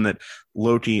conversation that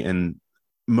Loki and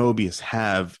Mobius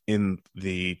have in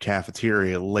the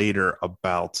cafeteria later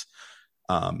about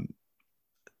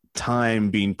time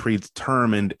being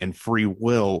predetermined and free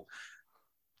will.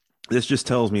 This just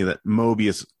tells me that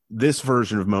Mobius, this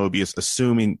version of Mobius,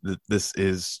 assuming that this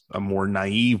is a more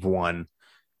naive one,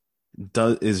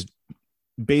 is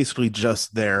basically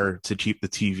just there to keep the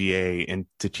TVA and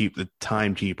to keep the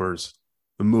timekeepers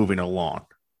moving along.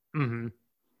 Mm-hmm.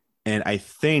 And I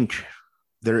think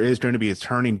there is going to be a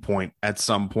turning point at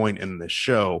some point in this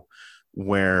show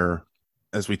where,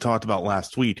 as we talked about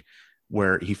last week,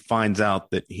 where he finds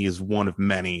out that he is one of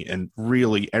many and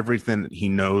really everything that he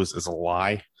knows is a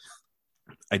lie.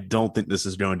 I don't think this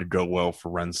is going to go well for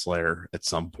Renslayer at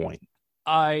some point.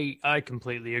 I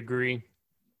completely agree.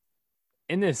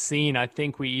 In this scene, I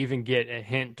think we even get a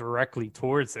hint directly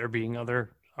towards there being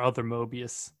other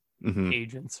Mobius Mm-hmm.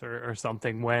 agents or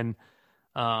something when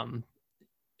um,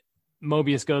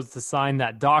 Mobius goes to sign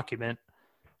that document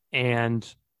and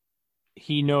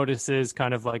he notices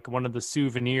kind of like one of the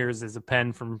souvenirs is a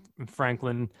pen from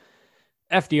Franklin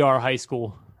FDR High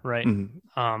School, right?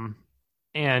 Mm-hmm. Um,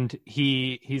 and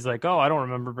he's like, "Oh, I don't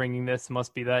remember bringing this.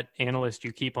 Must be that analyst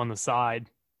you keep on the side,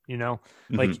 you know."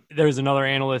 Like Mm-hmm. there's another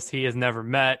analyst he has never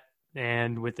met,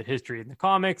 and with the history in the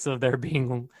comics of there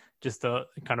being just a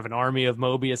kind of an army of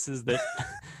Mobiuses that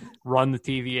run the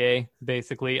TVA,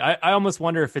 basically. I almost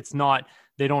wonder if it's not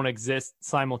they don't exist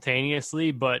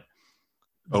simultaneously, but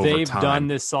Over they've done time.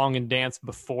 this song and dance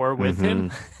before with him.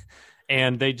 Mm-hmm.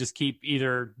 And they just keep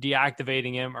either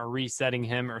deactivating him or resetting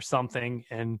him or something.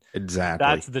 And Exactly.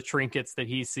 that's the trinkets that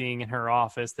he's seeing in her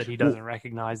office that he Well, doesn't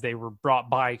recognize. They were brought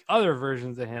by other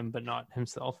versions of him, but not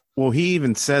himself. well, he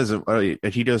even says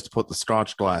he goes to put the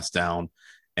scotch glass down,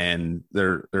 and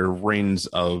there are rings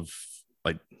of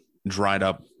like dried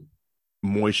up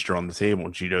moisture on the table,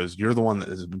 and she goes, "You're the one that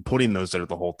has been putting those there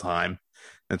the whole time."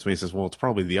 That's when he says, "Well, it's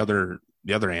probably the other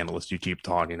analyst you keep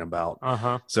talking about."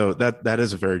 Uh-huh. So that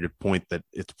is a very good point. That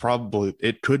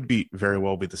it could be very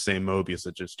well be the same Mobius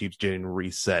that just keeps getting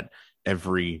reset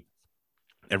every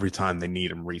time they need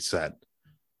him reset.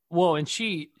 Well, and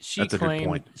she That's a good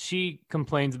point. she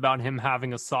complains about him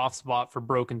having a soft spot for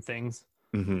broken things,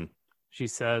 Mm-hmm. she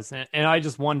says. And I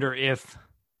just wonder if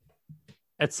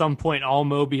at some point all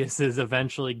Mobiuses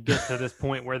eventually get to this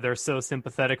point where they're so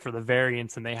sympathetic for the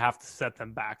variants and they have to set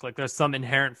them back. Like there's some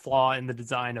inherent flaw in the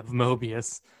design of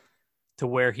Mobius to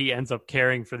where he ends up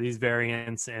caring for these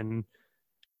variants and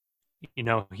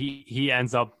he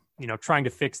ends up trying to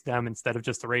fix them instead of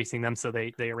just erasing them, so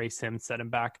they erase him and set him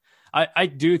back. I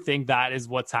do think that is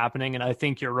what's happening, and I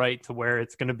think you're right to where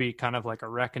it's going to be kind of like a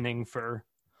reckoning for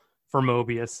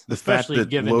Mobius, The fact especially that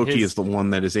given Loki his is the one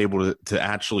that is able to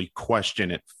actually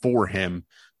question it for him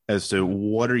as to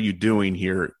what are you doing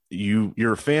here?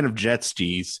 You're a fan of jet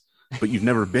skis, but you've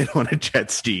never been on a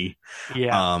jet ski.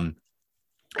 yeah.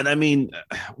 And I mean,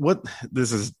 what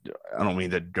this is, I don't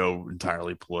mean to go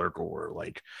entirely political or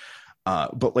like,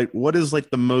 but like, what is like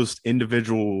the most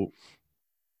individual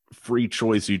free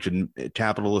choice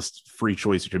capitalist free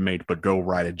choice you can make, but go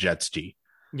ride a jet ski?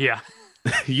 Yeah.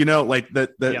 Like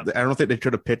that, Yep. I don't think they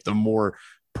could have picked a more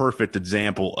perfect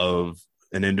example of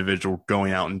an individual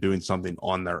going out and doing something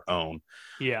on their own.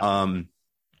 Yeah.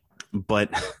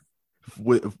 But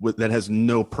with that has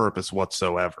no purpose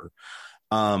whatsoever.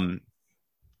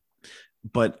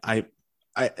 But I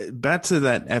back to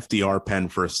that FDR pen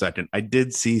for a second. I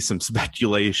did see some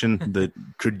speculation that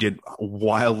could get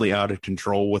wildly out of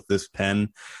control with this pen,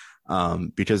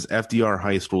 because FDR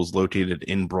High School is located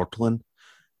in Brooklyn.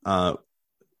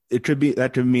 It could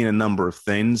mean a number of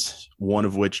things. One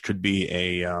of which could be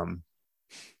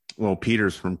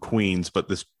Peter's from Queens, but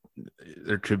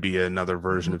there could be another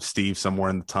version of Steve somewhere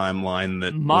in the timeline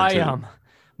that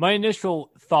My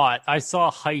initial thought, I saw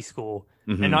high school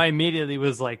Mm-hmm. and I immediately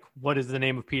was like, what is the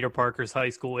name of Peter Parker's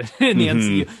high school in the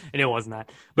MCU? And it wasn't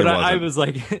that. But I was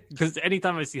like, because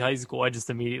anytime I see high school, I just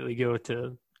immediately go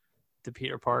to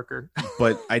Peter Parker.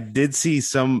 But I did see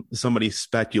somebody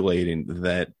speculating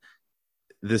that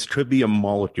this could be a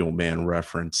Molecule Man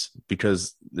reference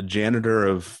because the janitor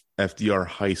of FDR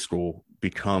High School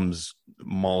becomes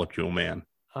Molecule Man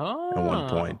at one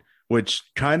point, which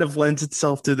kind of lends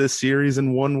itself to this series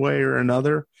in one way or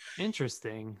another.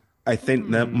 Interesting. I think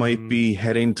that might be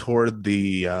heading toward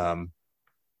the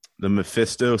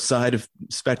Mephisto side of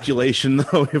speculation,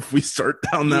 though, if we start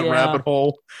down that rabbit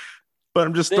hole. But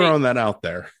I'm just throwing that out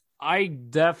there. I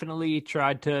definitely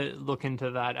tried to look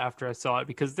into that after I saw it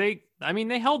because they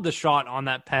held the shot on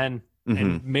that pen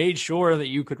and made sure that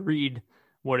you could read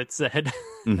what it said.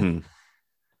 Mm-hmm.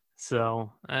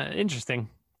 So interesting.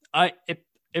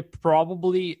 It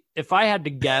probably, if I had to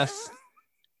guess,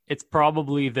 it's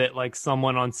probably that like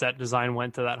someone on set design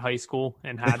went to that high school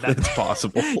and had that. It's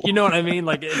possible. You know what I mean?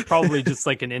 Like it's probably just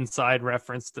like an inside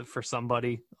reference for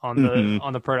somebody on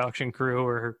the production crew,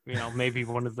 or maybe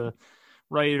one of the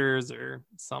writers or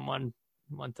someone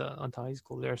went to high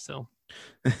school there. So,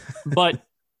 but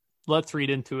let's read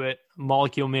into it.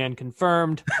 Molecule Man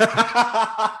confirmed.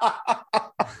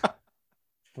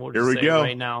 We'll Here we go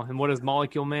right now. And what does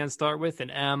Molecule Man start with? An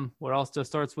M. What else just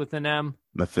starts with an M?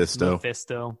 Mephisto.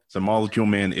 So Molecule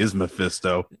Man is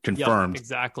Mephisto. Confirmed. Yep,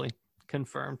 exactly.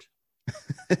 Confirmed.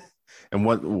 And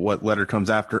what letter comes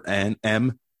after N?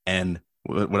 M? N.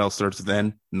 What else starts with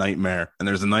N? Nightmare. And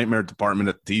there's a nightmare department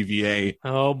at the TVA.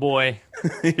 Oh boy,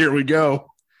 Here we go.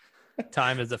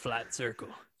 time is a flat circle.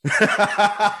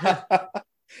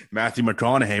 Matthew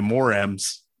McConaughey, more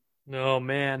M's. Oh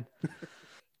man.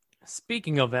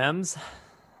 Speaking of M's,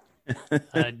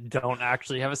 I don't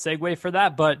actually have a segue for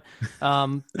that, but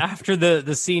after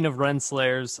the scene of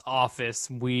Renslayer's office,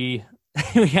 we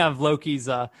we have Loki's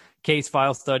case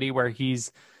file study where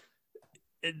he's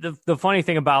the funny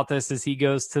thing about this is he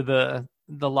goes to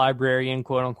the librarian,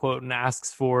 quote unquote, and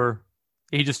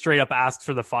he just straight up asks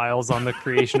for the files on the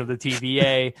creation of the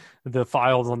TVA, the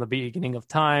files on the beginning of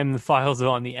time, the files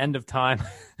on the end of time.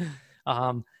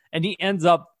 And he ends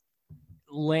up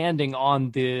landing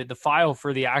on the file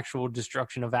for the actual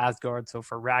destruction of Asgard, so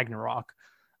for Ragnarok.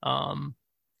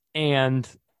 And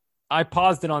I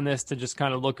paused it on this to just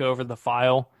kind of look over the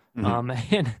file.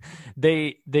 And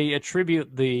they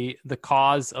attribute the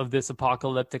cause of this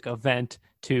apocalyptic event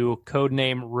to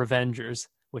codename Revengers,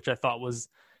 which I thought was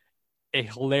a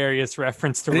hilarious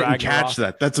reference to Ragnarok. Catch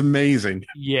that. That's amazing.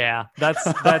 Yeah, that's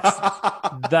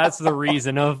the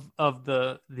reason of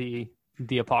the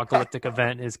apocalyptic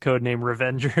event is codename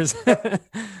Revengers.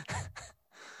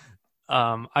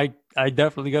 I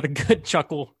definitely got a good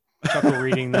chuckle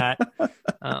reading that.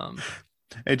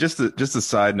 Hey, just a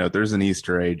side note, there's an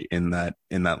Easter egg in that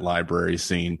library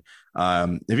scene.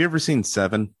 Have you ever seen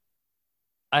Seven?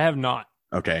 I have not.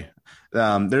 Okay.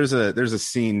 There's a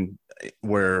scene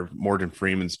where Morgan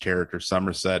Freeman's character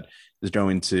Somerset is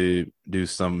going to do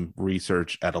some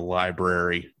research at a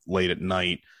library late at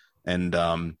night,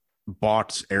 and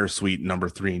Bach's Air Suite number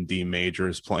 3 in D major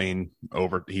is playing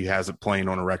over. He has it playing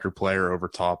on a record player over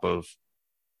top of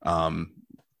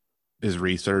his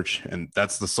research, and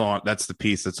that's the song. That's the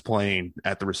piece that's playing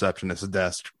at the receptionist's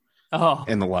desk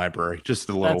in the library. Just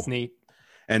a little. That's neat.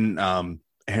 And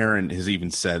Heron has even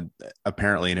said,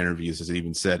 apparently in interviews, has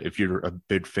even said, if you're a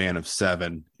big fan of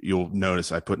Seven, you'll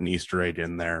notice I put an Easter egg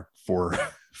in there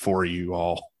for you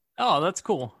all. Oh, that's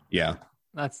cool. Yeah,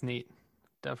 that's neat.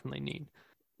 Definitely neat.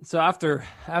 So after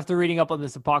reading up on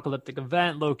this apocalyptic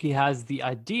event, Loki has the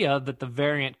idea that the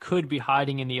variant could be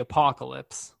hiding in the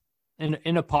apocalypse,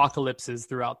 in apocalypses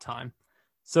throughout time.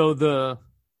 So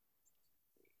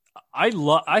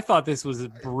I thought this was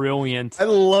brilliant. I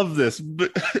love this,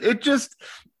 but it just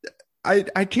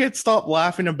I can't stop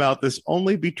laughing about this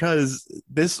only because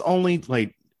this only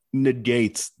like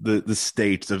negates the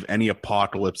states of any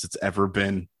apocalypse that's ever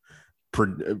been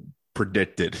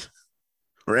predicted,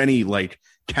 or any like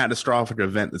catastrophic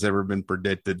event that's ever been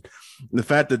predicted. And the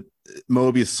fact that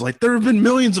Mobius is like, there have been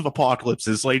millions of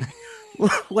apocalypses, like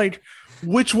like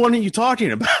which one are you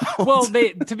talking about? Well,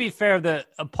 to be fair, the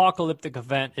apocalyptic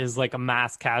event is like a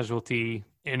mass casualty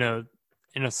in a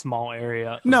small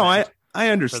area. No, I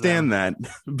understand that,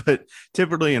 but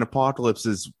typically an apocalypse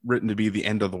is written to be the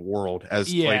end of the world,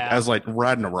 as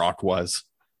Ragnarok was.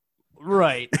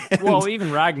 Right. Well,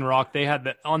 even Ragnarok, they had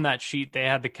on that sheet, they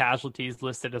had the casualties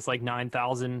listed as like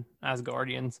 9,000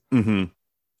 Asgardians,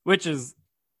 which is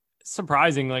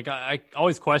surprising. Like I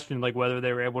always questioned like whether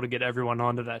they were able to get everyone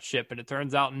onto that ship, and it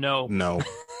turns out no,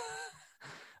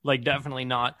 like definitely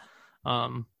not.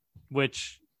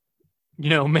 Which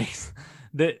makes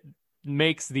the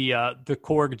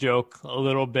Korg joke a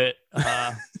little bit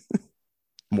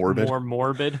morbid. More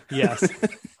morbid, yes.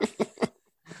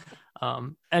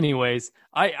 Anyways,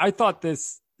 I thought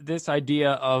this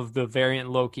idea of the variant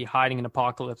Loki hiding in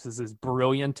apocalypses is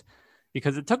brilliant,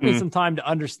 because it took me some time to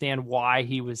understand why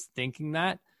he was thinking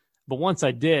that. But once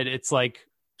I did, it's like,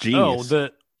 genius.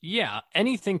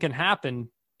 Anything can happen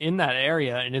in that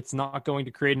area, and it's not going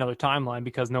to create another timeline,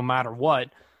 because no matter what,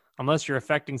 unless you're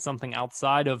affecting something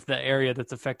outside of the area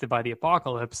that's affected by the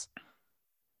apocalypse,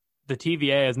 the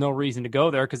TVA has no reason to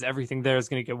go there, because everything there is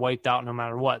going to get wiped out no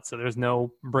matter what. So there's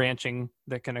no branching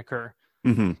that can occur.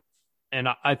 And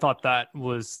I thought that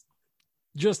was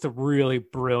just a really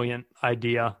brilliant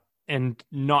idea, and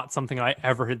not something I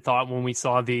ever had thought when we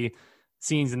saw the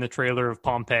scenes in the trailer of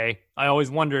Pompeii. I always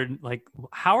wondered, like,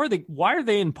 why are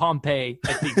they in Pompeii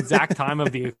at the exact time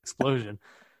of the explosion?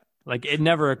 Like,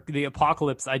 the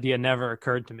apocalypse idea never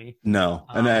occurred to me. No.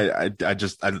 And I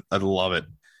love it.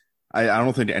 I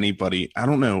don't think anybody, I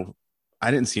don't know.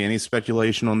 I didn't see any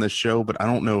speculation on this show, but I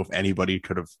don't know if anybody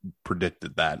could have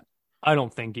predicted that. I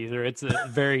don't think either. It's a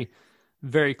very,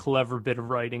 very clever bit of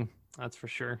writing. That's for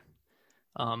sure.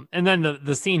 And then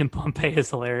the scene in Pompeii is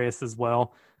hilarious as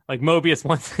well. Like Mobius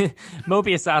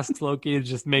asks Loki to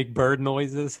just make bird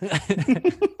noises.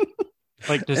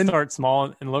 Like to And start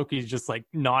small, and Loki's just like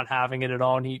not having it at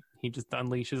all, and he just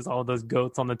unleashes all those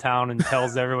goats on the town and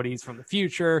tells everybody he's from the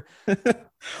future. this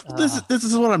Uh, this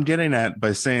is what I'm getting at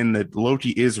by saying that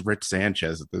Loki is Rich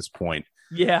Sanchez at this point.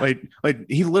 yeah, Like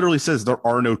he literally says there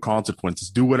are no consequences.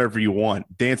 Do whatever you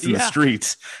want. Dance in the yeah,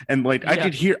 streets. And like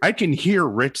yeah, I can hear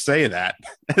Rich say that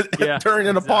yeah, during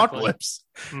an exactly. apocalypse.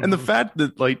 And the Hmm. fact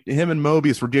that like him and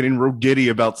Mobius were getting real giddy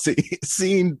about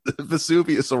seeing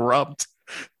Vesuvius erupt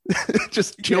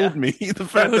just Yeah, killed me. it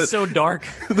was so dark.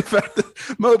 The fact that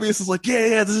Mobius is like,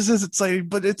 yeah, this is exciting,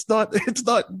 but it's not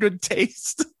good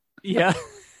taste. Yeah.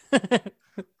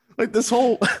 Like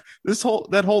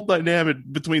that whole dynamic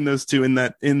between those two in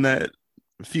that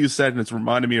few seconds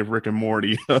reminded me of Rick and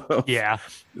Morty. Of Yeah.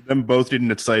 them both getting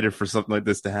excited for something like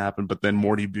this to happen, but then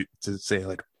to say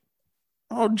like,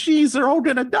 "Oh, geez, they're all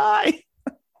gonna die."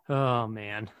 Oh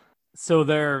man. So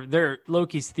their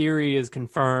Loki's theory is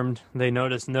confirmed. They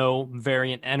notice no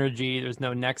variant energy. There's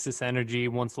no nexus energy.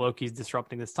 Once Loki's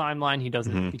disrupting this timeline, he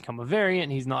doesn't Mm-hmm. become a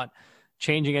variant. He's not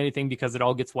changing anything because it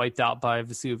all gets wiped out by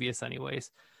Vesuvius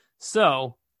anyways.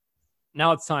 So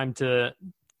now it's time to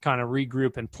kind of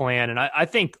regroup and plan. And I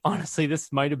think honestly,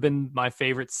 this might have been my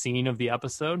favorite scene of the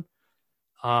episode.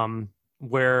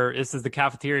 Where this is the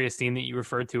cafeteria scene that you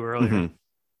referred to earlier. Mm-hmm.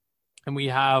 And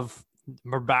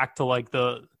we're back to like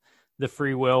the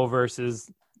free will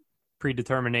versus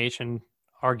predetermination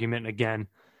argument again.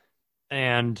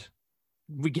 And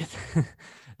we get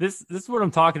this is what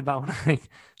I'm talking about when I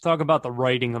talk about the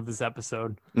writing of this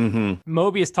episode. Mm-hmm.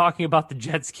 Mobius talking about the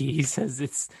jet ski. He says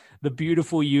it's the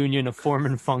beautiful union of form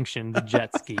and function, the jet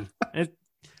ski. It,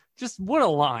 just what a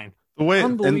line. The way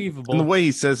Unbelievable. and the way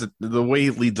he says it, the way he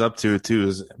leads up to it too,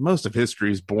 is most of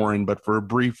history is boring, but for a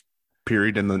brief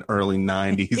period in the early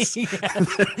 90s,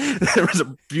 Yes. there was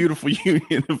a beautiful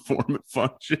union of form and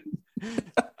function.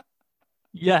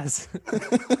 Yes.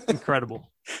 Incredible.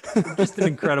 Just an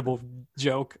incredible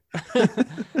joke.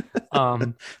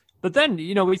 But then,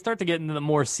 we start to get into the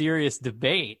more serious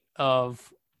debate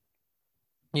of,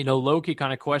 Loki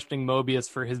kind of questioning Mobius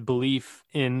for his belief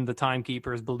in the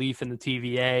Timekeepers, belief in the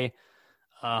TVA.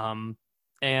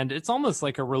 And it's almost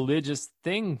like a religious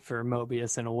thing for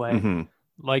Mobius in a way. Mm-hmm.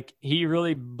 Like he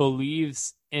really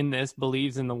believes in this,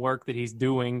 believes in the work that he's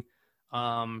doing.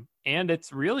 And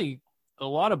it's really a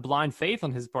lot of blind faith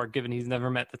on his part, given he's never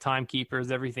met the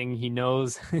Timekeepers, everything he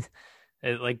knows.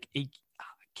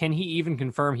 Can he even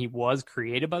confirm he was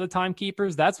created by the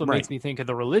Timekeepers? That's what Right. makes me think of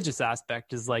the religious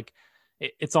aspect is like,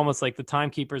 it's almost like the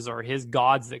Timekeepers are his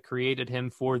gods that created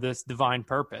him for this divine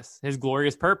purpose, his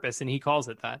glorious purpose. And he calls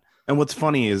it that. And what's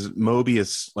funny is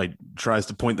Mobius like tries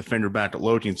to point the finger back at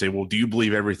Loki and say, "Well, do you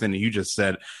believe everything that you just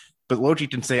said?" But Loki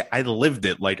can say, "I lived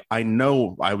it. Like I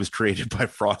know I was created by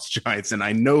frost giants, and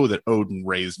I know that Odin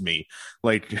raised me.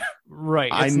 Like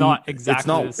Right. It's not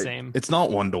exactly the same. It's not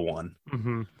 1-to-1."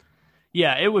 Mm-hmm.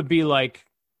 Yeah, it would be like,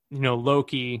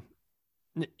 Loki.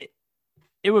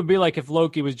 It would be like if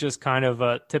Loki was just kind of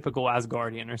a typical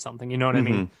Asgardian or something. You know what I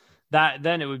mean?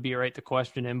 Then it would be right to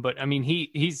question him. But I mean,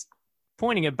 he's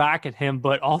pointing it back at him,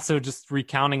 but also just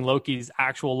recounting Loki's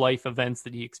actual life events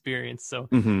that he experienced. So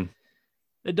Mm-hmm.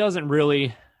 it doesn't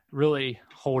really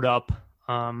hold up.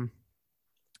 But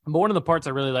one of the parts I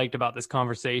really liked about this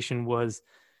conversation was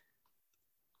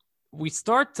we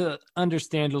start to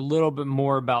understand a little bit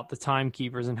more about the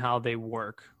Timekeepers and how they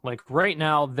work. Like right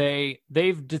now,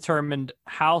 they've determined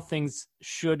how things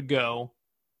should go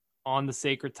on the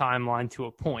sacred timeline to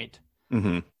a point.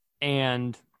 Mm-hmm.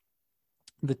 And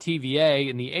the TVA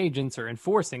and the agents are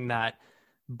enforcing that.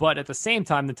 But at the same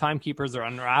time, the Timekeepers are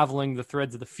unraveling the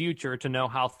threads of the future to know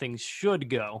how things should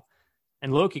go.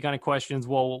 And Loki kind of questions,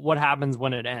 well, what happens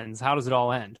when it ends? How does it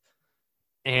all end?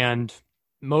 And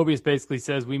Mobius basically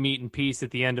says we meet in peace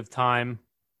at the end of time.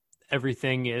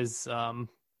 Everything is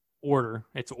order.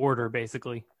 It's order,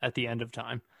 basically, at the end of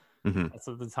time. Mm-hmm. That's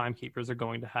what the Timekeepers are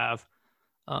going to have.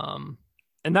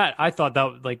 And that, I thought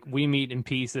that, like, we meet in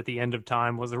peace at the end of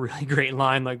time was a really great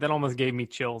line. Like, that almost gave me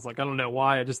chills. Like, I don't know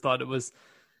why. I thought it was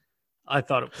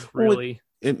really...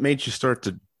 It made you start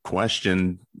to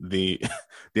question the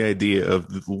idea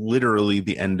of literally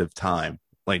the end of time.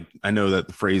 Like, I know that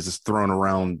the phrase is thrown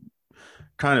around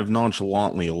kind of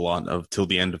nonchalantly a lot of till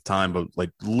the end of time, but like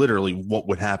literally what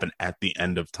would happen at the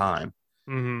end of time.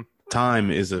 Mm-hmm. Time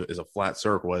is a flat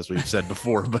circle, as we've said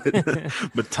before, but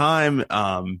but time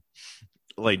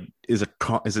like is a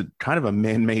kind of a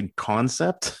man-made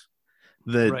concept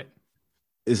that right.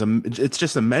 it's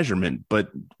just a measurement, but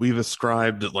we've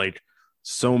ascribed like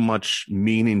so much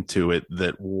meaning to it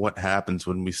that what happens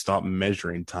when we stop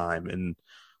measuring time. And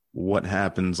what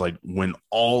happens like when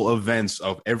all events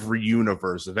of every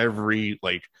universe, of every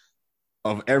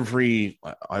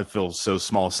I feel so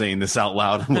small saying this out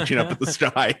loud and looking up at the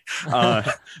sky.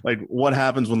 Like what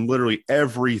happens when literally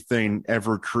everything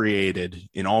ever created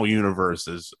in all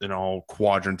universes, in all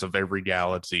quadrants of every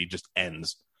galaxy just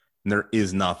ends and there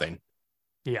is nothing.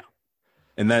 Yeah.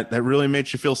 And that really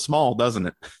makes you feel small, doesn't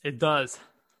it? It does.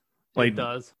 Like it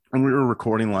does. when we were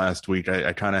recording last week,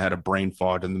 I kind of had a brain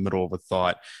fog in the middle of a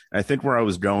thought. And I think where I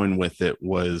was going with it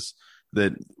was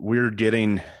that we're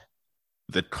getting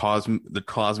the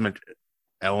cosmic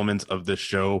elements of this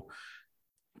show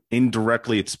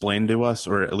indirectly explained to us,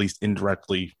 or at least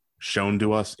indirectly shown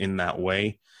to us in that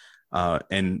way.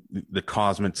 And the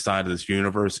cosmic side of this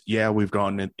universe, yeah, we've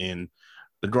gotten it in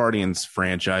the Guardians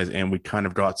franchise, and we kind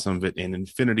of got some of it in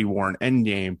Infinity War and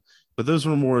Endgame, but those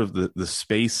were more of the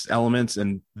space elements,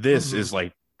 and this is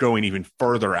like going even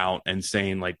further out and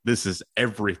saying like this is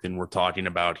everything we're talking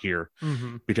about here.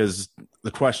 Because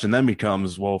the question then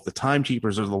becomes, well, if the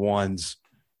timekeepers are the ones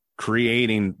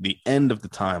creating the end of the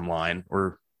timeline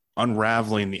or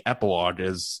unraveling the epilogue,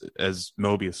 as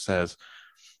Mobius says,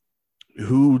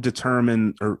 who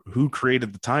determined or who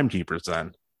created the timekeepers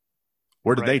then?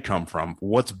 Where did they come from?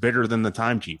 What's bigger than the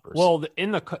timekeepers? Well,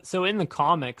 in the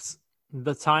comics,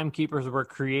 the timekeepers were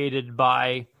created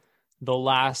by the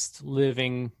last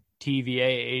living TVA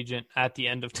agent at the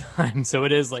end of time. So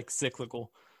it is like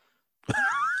cyclical.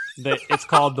 It's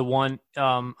called the one.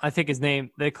 I think his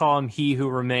name. They call him He Who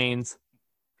Remains.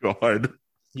 God.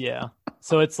 Yeah.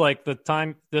 So it's like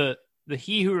the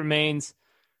He Who Remains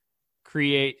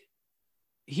create.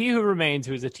 He Who Remains,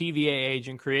 who is a TVA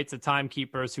agent, creates the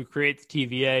timekeepers, who create the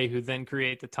TVA, who then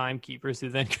create the timekeepers, who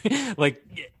then like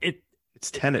it.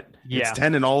 It's Tenet. Yeah. It's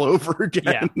Tenet all over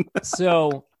again. Yeah.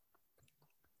 So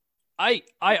I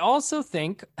also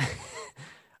think that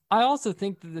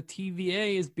the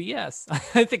TVA is BS.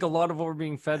 I think a lot of what we're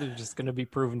being fed is just going to be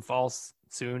proven false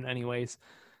soon anyways.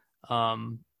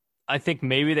 I think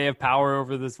maybe they have power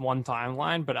over this one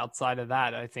timeline, but outside of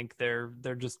that, I think they're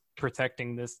just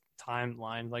protecting this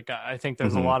timeline. Like I think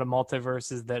there's a lot of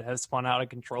multiverses that have spun out of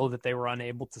control that they were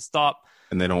unable to stop,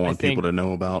 and they don't want people to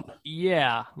know about.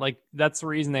 Yeah, like that's the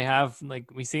reason they have,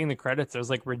 like we see in the credits, there's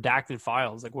like redacted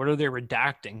files. Like what are they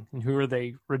redacting, and who are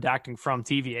they redacting from?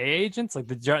 TVA agents? Like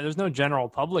there's no general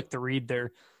public to read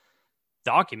their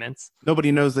documents.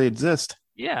 Nobody knows they exist.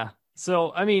 Yeah.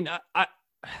 So I mean, I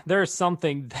there's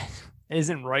something that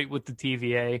isn't right with the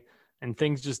TVA, and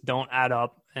things just don't add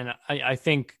up. And I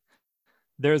think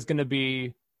there's going to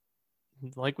be,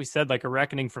 like we said, like a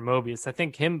reckoning for Mobius. I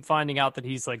think him finding out that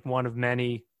he's like one of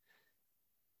many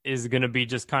is going to be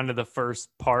just kind of the first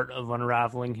part of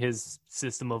unraveling his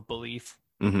system of belief.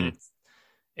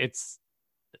 It's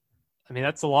I mean,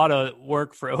 that's a lot of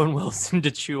work for Owen Wilson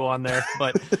to chew on there,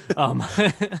 but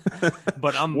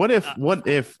what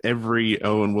if every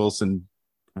Owen Wilson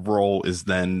role is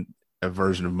then a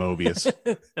version of Mobius?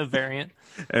 a variant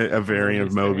of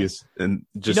Mobius. And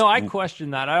just I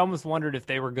questioned that. I almost wondered if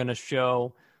they were going to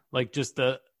show like just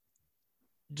a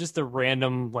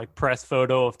random like press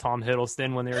photo of Tom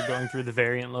Hiddleston when they were going through the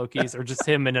variant Lokis, or just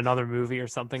him in another movie or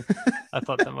something. I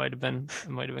thought that might have been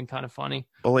kind of funny.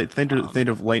 Well, like, think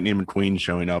of Lightning McQueen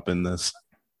showing up in this.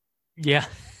 Yeah,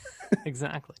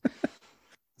 exactly.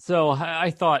 So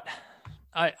I thought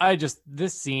I just,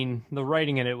 this scene, the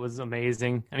writing in it was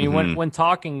amazing. I mean, when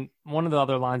talking, one of the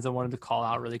other lines I wanted to call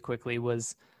out really quickly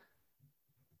was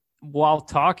while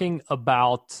talking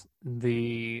about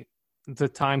the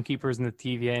timekeepers and the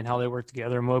TVA and how they work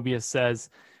together, Mobius says,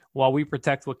 while we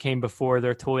protect what came before,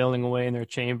 they're toiling away in their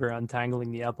chamber,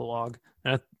 untangling the epilogue.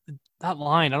 And that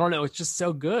line, I don't know, it's just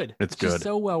so good. It's good. Just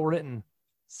so well written.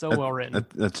 Well written.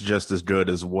 That's just as good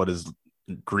as what is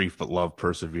grief but love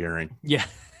persevering. Yeah.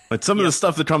 Like some of the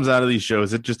stuff that comes out of these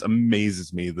shows, it just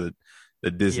amazes me that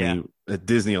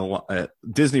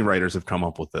Disney writers have come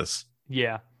up with this.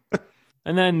 Yeah.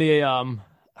 And then the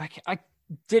I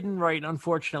didn't write,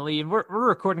 unfortunately. We're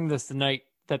recording this the night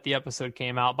that the episode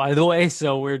came out, by the way,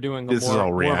 so we're doing more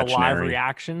of a live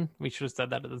reaction. We should have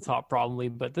said that at the top probably,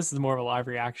 but this is more of a live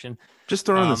reaction. Just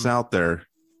throwing this out there.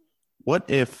 What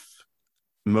if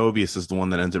Mobius is the one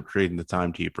that ends up creating the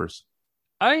timekeepers?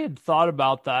 I had thought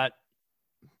about that,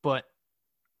 but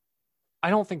I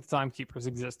don't think the timekeepers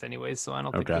exist anyway, so I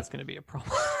don't think that's going to be a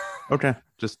problem. Okay,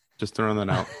 just throwing that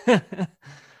out.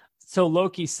 So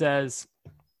Loki says,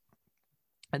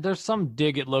 and there's some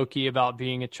dig at Loki about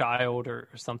being a child or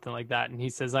something like that, and he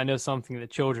says, I know something that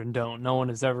children don't. No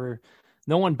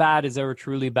one bad is ever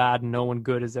truly bad, and no one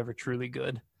good is ever truly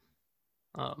good.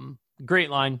 Great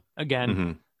line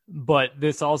again, but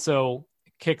this also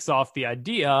kicks off the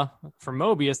idea for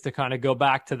Mobius to kind of go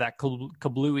back to that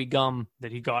kablooey gum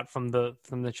that he got from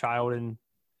the child in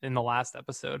the last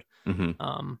episode.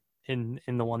 Mm-hmm. In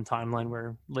the one timeline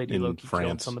where Lady In Loki France.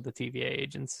 killed some of the TVA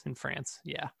agents in France.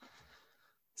 Yeah.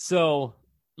 So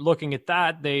looking at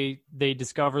that, they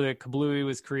discover that Kablooey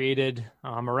was created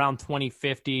around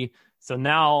 2050. So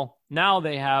now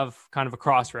they have kind of a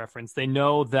cross reference. They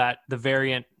know that the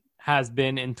variant has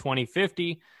been in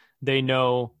 2050. They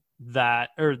know that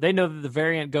the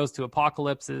variant goes to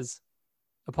apocalyptic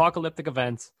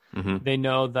events. Mm-hmm. They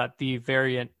know that the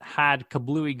variant had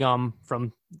kablooey gum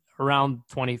from around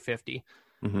 2050.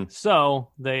 Mm-hmm. So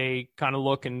they kind of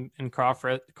look and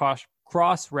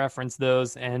cross-reference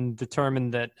those and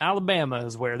determine that Alabama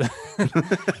is where the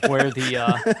where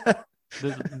the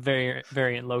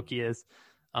variant Loki is.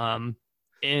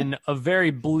 In a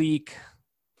very bleak,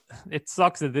 it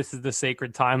sucks that this is the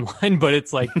sacred timeline, but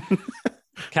it's like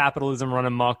capitalism run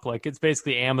amok. Like, it's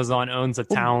basically Amazon owns a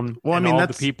town, and all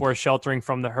the people are sheltering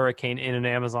from the hurricane in an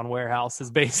Amazon warehouse. Is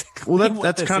basically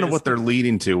that's kind of what they're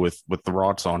leading to with the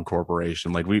Rotson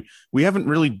Corporation. Like, we haven't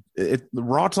really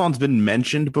Rotson's been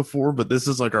mentioned before, but this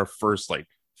is like our first like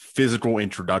physical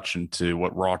introduction to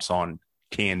what Rotson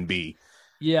can be.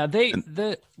 Yeah,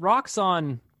 the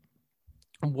Roxxon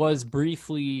was not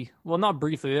briefly,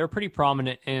 they were pretty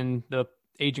prominent in the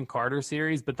Agent Carter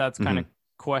series, but that's kind of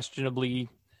questionably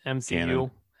MCU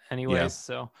canon. anyways. Yeah.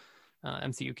 So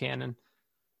MCU canon.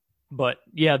 But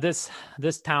yeah, this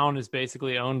town is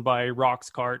basically owned by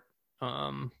Roxcart,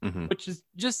 which is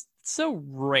just so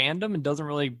random and doesn't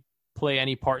really play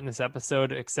any part in this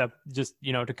episode, except just,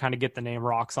 to kind of get the name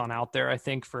Roxxon out there, I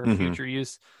think, for future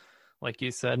use, like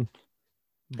you said.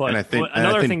 But and I think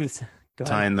another thing that's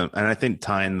tying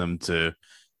them to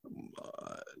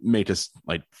make us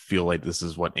like feel like this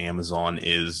is what Amazon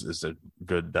is a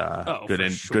good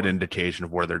good indication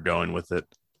of where they're going with it.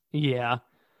 Yeah.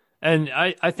 And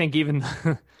I think even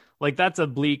like that's a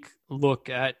bleak look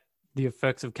at the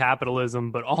effects of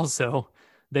capitalism, but also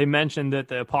they mentioned that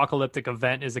the apocalyptic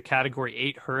event is a category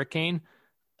 8 hurricane.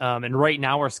 And right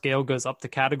now our scale goes up to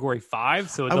category 5.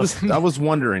 So I was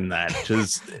wondering that,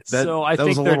 because so I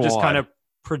think they're just kind of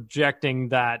projecting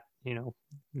that,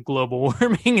 global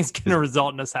warming is going to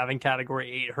result in us having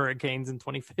category 8 hurricanes in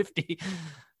 2050.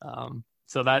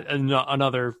 So that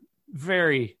another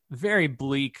very, very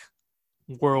bleak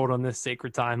world on this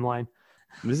sacred timeline.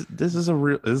 This is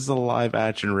a live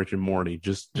action Rick and Morty.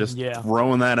 Just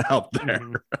throwing that out there.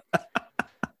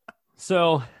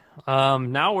 So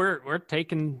now we're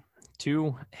taken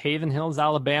to Haven Hills,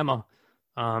 Alabama.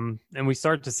 And we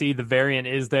start to see the variant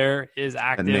is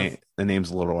active. The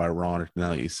name's a little ironic now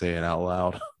that you say it out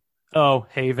loud. Oh,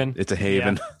 Haven. It's a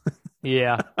haven.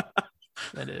 Yeah,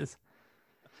 that is.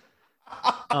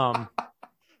 The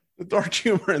dark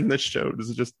humor in this show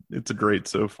it's great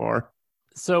so far.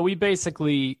 So we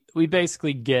basically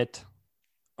get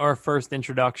our first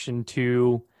introduction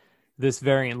to this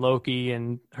variant Loki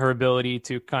and her ability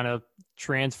to kind of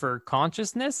transfer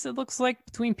consciousness, it looks like,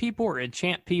 between people, or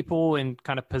enchant people and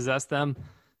kind of possess them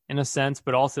in a sense,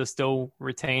 but also still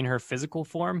retain her physical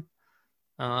form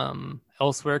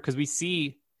elsewhere, because we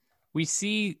see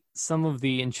some of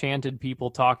the enchanted people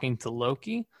talking to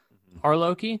Loki, our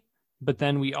Loki, but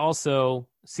then we also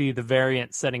see the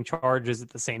variant setting charges at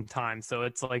the same time. So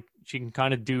it's like she can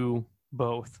kind of do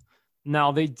both.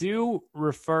 Now, they do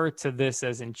refer to this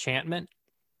as enchantment,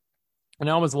 and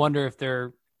I always wonder if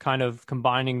they're kind of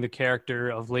combining the character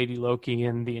of Lady Loki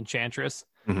and the Enchantress,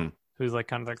 who's like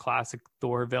kind of the classic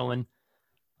Thor villain,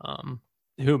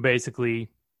 who basically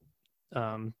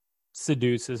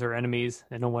seduces her enemies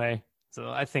in a way.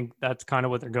 So I think that's kind of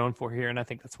what they're going for here, and I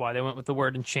think that's why they went with the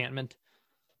word enchantment.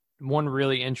 One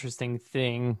really interesting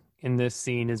thing in this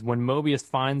scene is when Mobius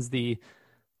finds the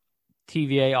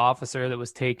TVA officer that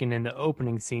was taken in the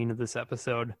opening scene of this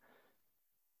episode,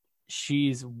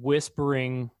 she's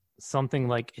whispering something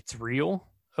like "it's real"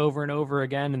 over and over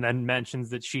again, and then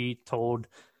mentions that she told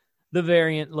the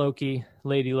variant Loki,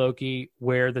 Lady Loki,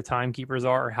 where the timekeepers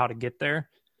are or how to get there.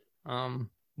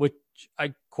 Which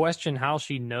I question how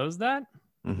she knows that,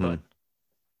 but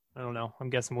I don't know.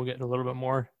 I'm guessing we'll get a little bit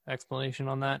more explanation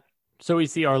on that. So we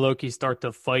see our Loki start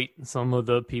to fight some of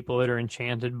the people that are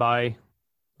enchanted by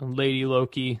Lady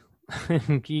Loki.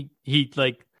 he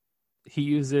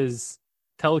uses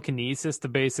telekinesis to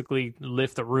basically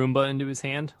lift a Roomba into his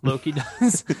hand. Loki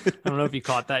does. I don't know if you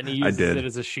caught that, and he uses it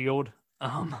as a shield.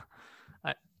 I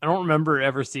don't remember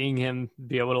ever seeing him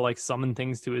be able to like summon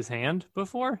things to his hand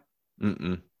before.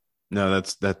 No,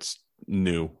 that's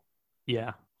new.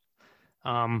 Yeah.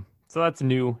 So that's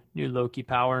new Loki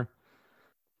power.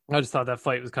 I just thought that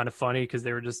fight was kind of funny because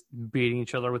they were just beating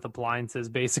each other with appliances,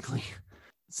 basically.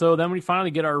 So then we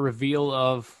finally get our reveal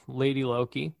of Lady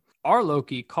Loki. Our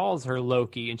Loki calls her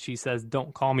Loki, and she says,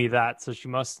 "Don't call me that." So she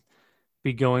must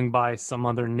be going by some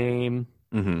other name.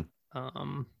 Mm-hmm.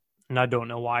 And I don't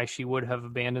know why she would have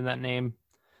abandoned that name.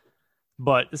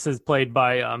 But this is played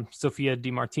by Sophia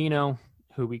DiMartino,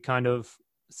 who we kind of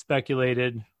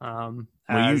speculated Well,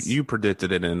 as you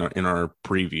predicted it in our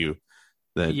preview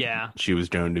that yeah, she was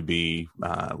going to be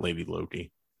Lady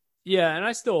Loki. yeah, and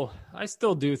I still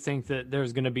do think that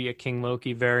there's going to be a King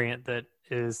Loki variant that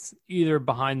is either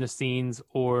behind the scenes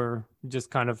or just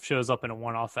kind of shows up in a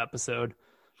one-off episode.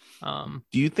 Do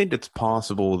you think it's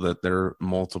possible that there are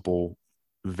multiple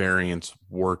variants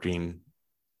working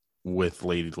with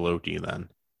Lady Loki then?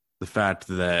 The fact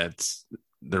that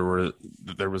there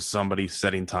was somebody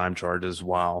setting time charges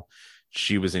while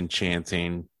she was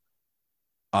enchanting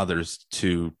others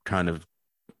to kind of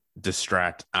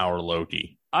distract our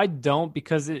Loki. I don't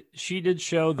because she did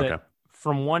show that Okay.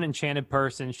 from one enchanted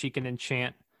person she can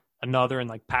enchant another and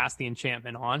like pass the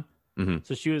enchantment on. Mm-hmm.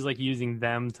 So she was like using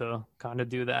them to kind of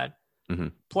do that. Mm-hmm.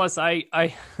 Plus, I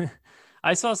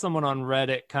I saw someone on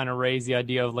Reddit kind of raise the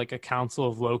idea of like a council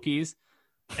of Lokis,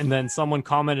 and then someone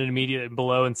commented immediately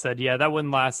below and said, "Yeah, that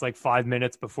wouldn't last like 5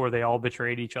 minutes before they all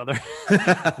betrayed each other."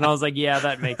 And I was like, "Yeah,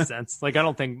 that makes sense." Like, I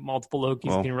don't think multiple Lokis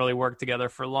Well, can really work together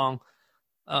for long.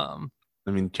 I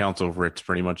mean, Council of Ricks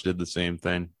pretty much did the same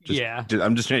thing. Yeah,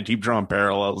 I'm just going to keep drawing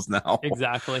parallels now.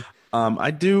 exactly.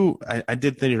 I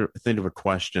did think of a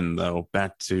question though.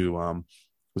 Back to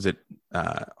was it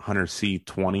Hunter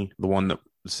C20, the one that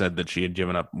said that she had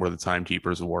given up where the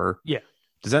timekeepers were? Yeah,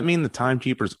 Does that mean the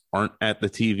timekeepers aren't at the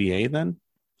TVA then?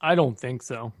 I don't think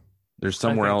so. They're I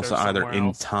somewhere think else, they're either somewhere in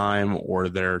else. time or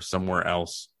they're somewhere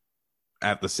else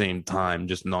at the same time,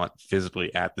 just not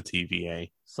physically at the TVA.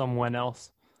 Someone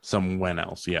else. Someone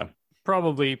else, yeah,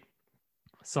 Probably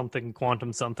something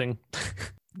quantum something.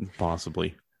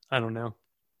 possibly. I don't know.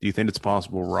 Do you think it's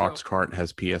possible So Roxcart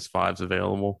has PS5s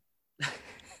available?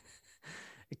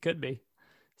 it could be.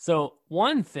 So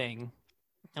one thing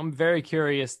I'm very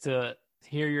curious to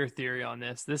hear your theory on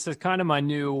this. This is kind of my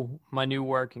new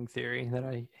working theory that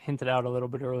I hinted out a little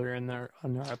bit earlier in our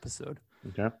episode.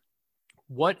 Okay.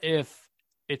 What if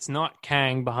it's not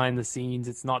Kang behind the scenes,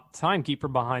 it's not Timekeeper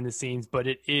behind the scenes, but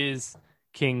it is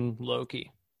King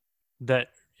Loki that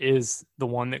is the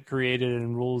one that created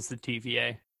and rules the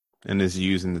TVA? And is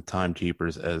using the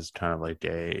timekeepers as kind of like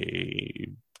a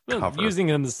Well, cover. using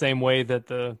them the same way that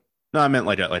the No, I meant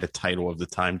like a title of the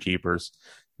timekeepers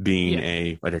being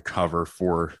yeah a cover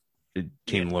for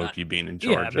King yeah, Loki being in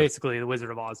yeah charge of. basically the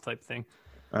Wizard of Oz type thing.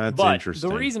 That's But interesting.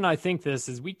 the reason I think this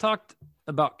is we talked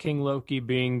about King Loki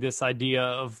being this idea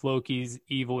of Loki's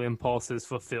evil impulses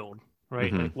fulfilled,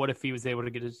 right? Mhm. Like, what if he was able to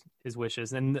get his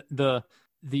wishes? And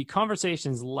the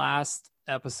conversations last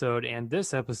episode and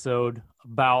this episode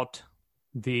about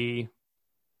the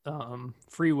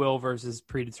free will versus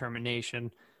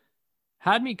predetermination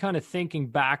had me kind of thinking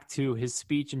back to his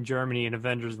speech in Germany in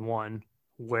Avengers 1,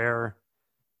 where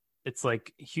it's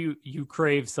like you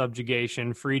crave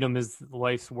subjugation, freedom is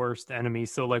life's worst enemy.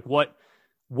 So like what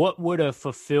would a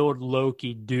fulfilled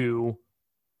Loki do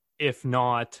if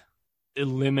not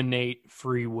eliminate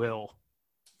free will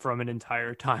from an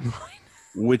entire timeline?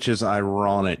 Which is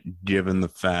ironic given the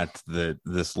fact that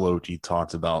this Loki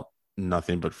talks about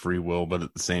nothing but free will, but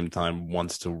at the same time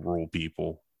wants to rule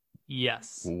people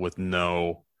Yes. with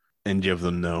no and give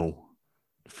them no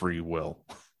free will.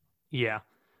 Yeah.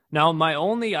 Now my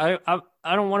only I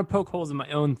don't want to poke holes in my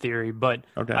own theory, but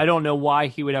Okay. I don't know why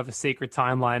he would have a sacred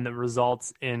timeline that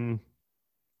results in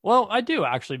well, I do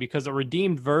actually, because a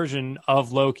redeemed version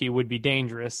of Loki would be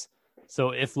dangerous.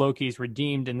 So if Loki's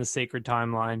redeemed in the sacred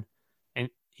timeline, and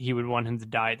he would want him to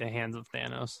die at the hands of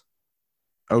Thanos.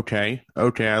 Okay.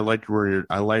 I liked where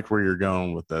you're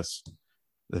going with this.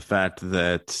 The fact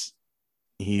that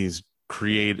he's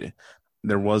created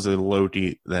there was a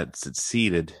Loki that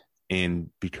succeeded in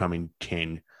becoming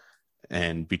king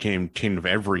and became king of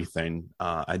everything.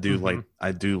 I do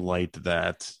like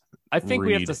that. I think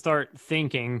we have read. to start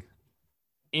thinking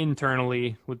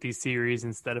internally with these series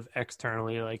instead of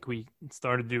externally, like we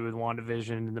started to do with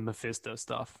WandaVision and the Mephisto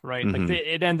stuff, right? Mhm. Like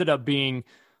it ended up being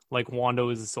like Wanda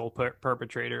was the sole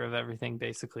perpetrator of everything,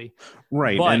 basically.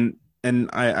 Right. But And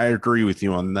I agree with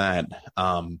you on that.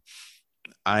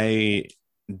 I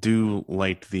do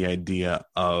like the idea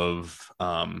of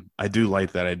I do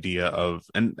like that idea of,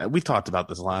 and we talked about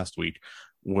this last week,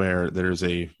 where there's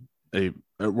a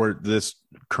where this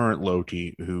current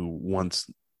Loki who wants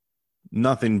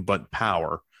nothing but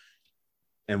power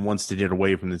and wants to get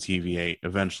away from the TVA,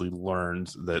 eventually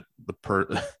learns that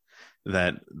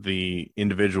that the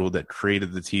individual that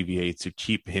created the TVA to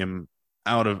keep him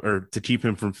out of, or to keep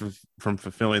him from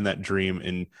fulfilling that dream,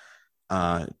 and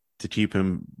to keep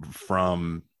him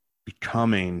from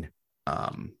becoming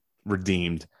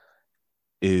redeemed,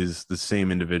 is the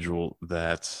same individual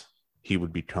that he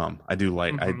would become.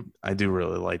 Mm-hmm. I do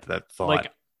really like that thought.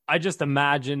 Like, I just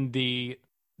imagine the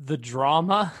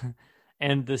drama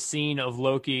and the scene of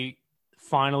Loki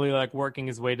finally like working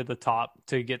his way to the top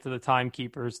to get to the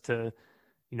timekeepers to,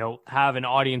 have an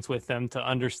audience with them to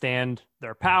understand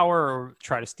their power or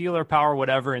try to steal their power,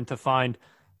 whatever, and to find,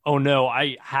 oh no,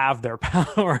 I have their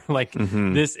power. Like,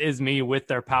 Mm-hmm. this is me with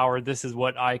their power. This is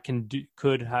what I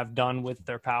could have done with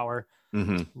their power.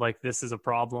 Mm-hmm. Like, this is a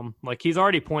problem. Like, he's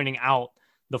already pointing out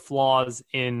the flaws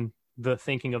in the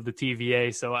thinking of the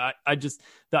TVA. So I just,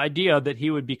 the idea that he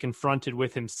would be confronted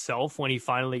with himself when he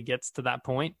finally gets to that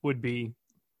point would be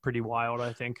pretty wild,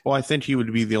 I think. Well, I think he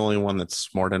would be the only one that's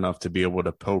smart enough to be able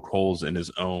to poke holes in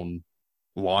his own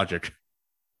logic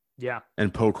Yeah.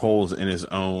 and poke holes in his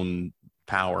own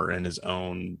power and his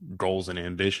own goals and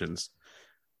ambitions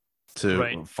Right. to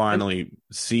And finally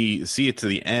see it to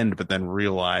the end, but then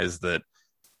realize that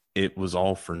it was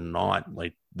all for naught.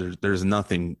 Like there's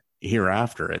nothing here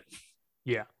after it.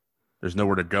 yeah. There's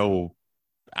nowhere to go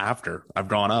after. I've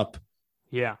gone up,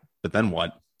 Yeah. but then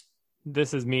what?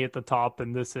 This is me at the top,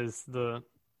 and this is the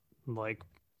like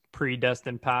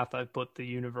predestined path I put the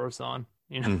universe on,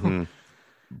 you know? Mm-hmm.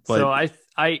 So But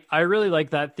I really like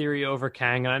that theory over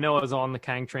Kang, and I know I was on the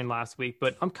Kang train last week,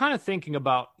 but I'm kind of thinking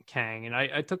about Kang, and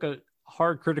I took a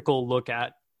hard critical look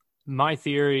at my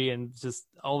theory and just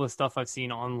all the stuff I've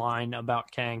seen online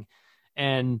about Kang,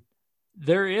 and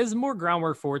there is more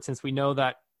groundwork for it since we know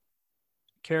that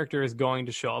character is going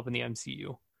to show up in the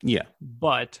MCU. yeah.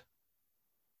 But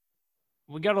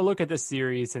we got to look at this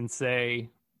series and say,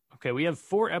 okay, we have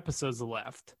 4 episodes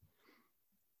left.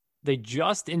 They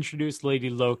just introduced Lady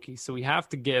Loki, so we have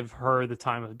to give her the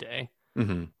time of day.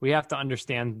 Mm-hmm. We have to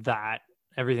understand that,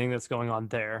 everything that's going on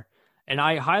there. And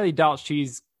I highly doubt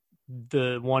she's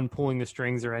the one pulling the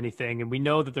strings or anything. And we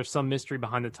know that there's some mystery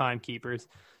behind the timekeepers.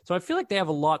 So I feel like they have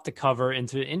a lot to cover. And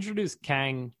to introduce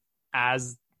Kang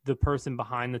as the person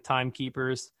behind the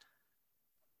timekeepers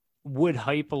would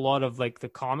hype a lot of like the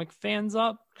comic fans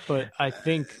up. But I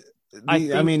think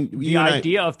I mean, the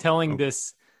idea of oh,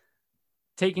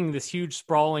 taking this huge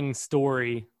sprawling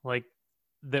story like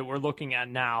that we're looking at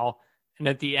now, and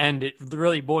at the end it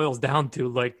really boils down to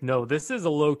like, no, this is a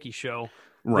Loki show.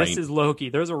 This right. is Loki.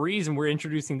 There's a reason we're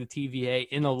introducing the TVA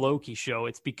in a Loki show.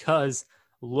 It's because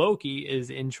Loki is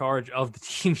in charge of the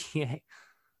TVA.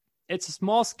 It's a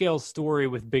small scale story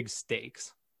with big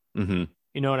stakes. Mm-hmm.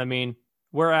 You know what I mean?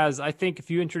 Whereas I think if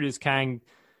you introduce Kang,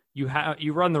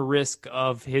 you run the risk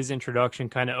of his introduction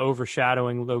kind of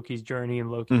overshadowing Loki's journey and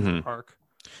Loki's Mm-hmm. arc.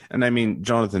 And I mean,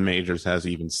 Jonathan Majors has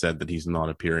even said that he's not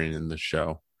appearing in the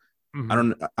show. Mm-hmm. I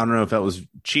don't know if that was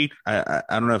cheat. I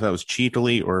don't know if that was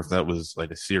cheatily or if that was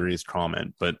like a serious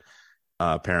comment, but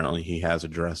apparently he has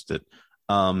addressed it.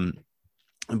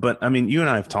 But I mean, you and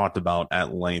I have talked about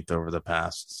at length over the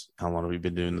past, how long have we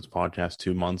been doing this podcast?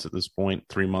 2 months at this point,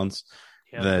 3 months.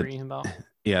 Yeah, That three about.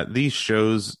 yeah, these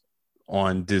shows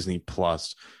on Disney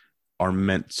Plus are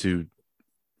meant to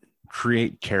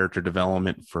create character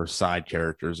development for side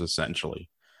characters, essentially.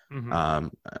 Mm-hmm. I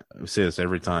say this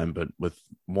every time, but with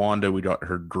Wanda, we got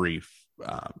her grief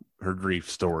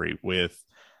story. With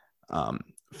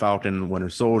Falcon, Winter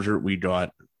Soldier, we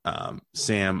got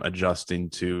Sam adjusting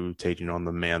to taking on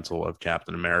the mantle of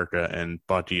Captain America, and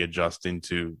Bucky adjusting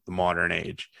to the modern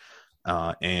age.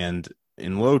 And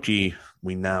in Loki,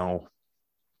 we now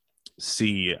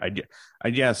see, I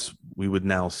guess we would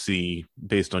now see,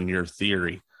 based on your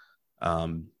theory,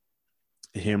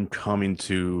 him coming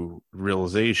to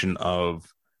realization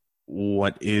of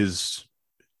what is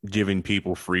giving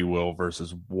people free will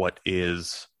versus what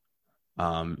is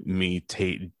me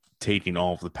taking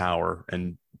all of the power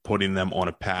and putting them on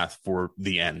a path for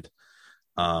the end.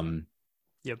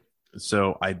 Yep.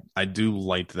 So I do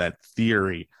like that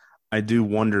theory. I do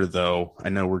wonder, though, I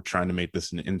know we're trying to make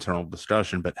this an internal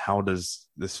discussion, but how does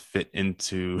this fit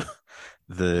into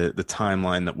the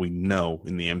timeline that we know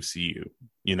in the MCU?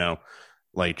 You know,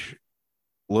 like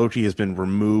Loki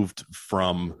removed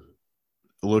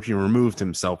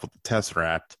himself with the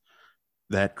Tesseract.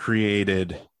 That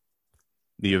created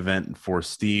the event for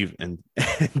Steve and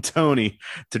Tony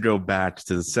to go back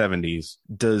to the 70s.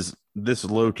 Does this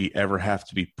Loki ever have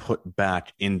to be put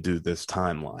back into this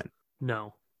timeline?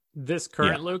 No. This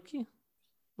current Loki?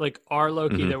 Like our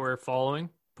Loki that we're following?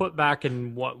 Put back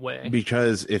in what way?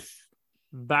 Because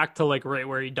back to like right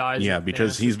where he dies. Yeah, at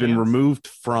because Thanos' he's been hands. removed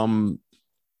from.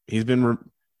 He's been.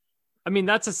 I mean,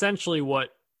 that's essentially what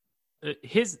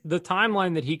the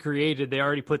timeline that he created. They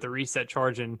already put the reset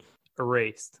charge in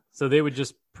erased, so they would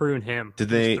just prune him, Did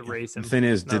just they? erase The him. thing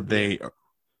is, That would be it.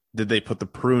 did they put the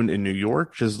prune in New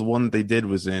York? Because the one they did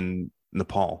was in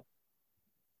Nepal.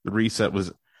 The reset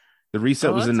was the reset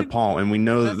Oh, was in Nepal, and we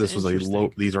know that that's this was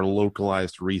interesting. these are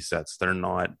localized resets. They're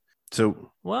not.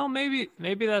 So, Well, maybe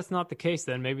that's not the case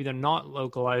then. Maybe they're not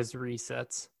localized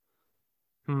resets.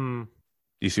 Hmm. do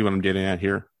you see what I'm getting at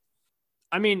here?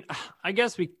 I mean, I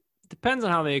guess we depends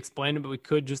on how they explain it, but we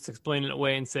could just explain it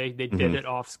away and say they did Hmm. it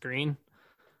off screen.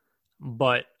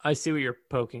 But I see what you're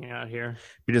poking at here.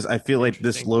 Because I feel like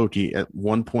this Interesting. Loki at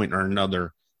one point or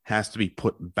another has to be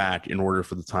put back in order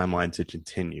for the timeline to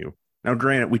continue. Now,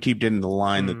 granted, we keep getting the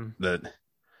line Hmm. that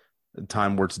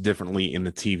time works differently in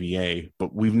the TVA,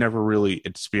 but we've never really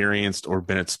experienced or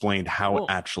been explained how it Well,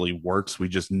 actually works. We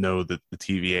just know that the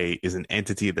TVA is an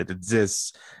entity that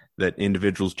exists, that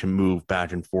individuals can move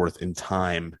back and forth in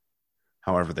time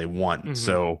however they want. hmm.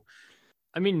 So,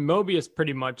 I mean, Mobius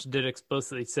pretty much did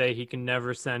explicitly say he can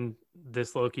never send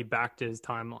this Loki back to his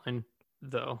timeline,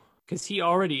 though, because he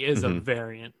already is a mhm,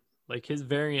 variant. Like his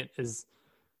variant is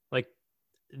like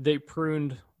they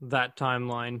pruned that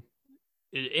timeline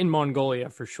in Mongolia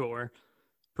for sure,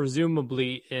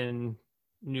 presumably in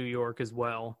New York as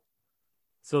well.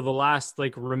 So the last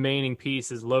like remaining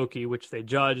piece is Loki, which they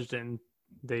judged and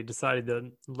they decided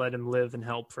to let him live and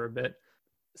help for a bit.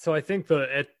 So I think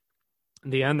at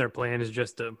the end their plan is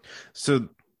just to so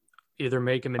either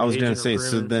make him an I was going to agent or say,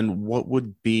 prune so him. then what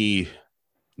would be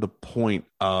the point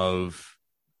of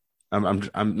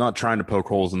I'm not trying to poke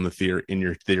holes in the theory in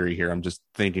your theory here. I'm just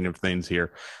thinking of things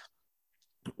here.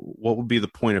 What would be the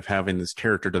point of having this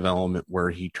character development where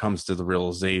he comes to the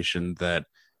realization that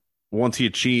once he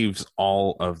achieves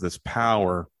all of this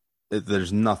power,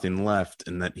 there's nothing left,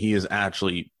 and that he is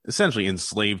actually essentially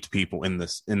enslaved people in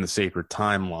the sacred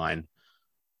timeline,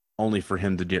 only for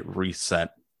him to get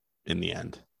reset in the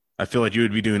end. I feel like you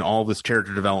would be doing all this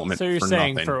character development So you're for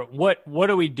saying nothing. for what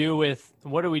do we do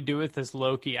with this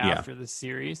Loki Yeah, after this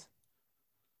series?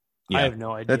 I yeah. have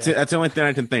no That's it. idea. That's the only thing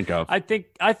I can think of. I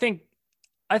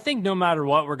think no matter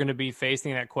what, we're going to be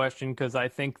facing that question because I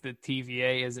think the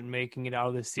TVA isn't making it out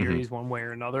of this Hmm. series one way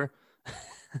or another.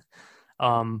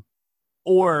 um,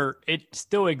 or it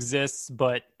still exists,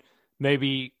 but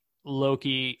maybe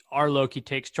our Loki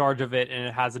takes charge of it and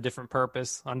it has a different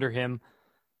purpose under him.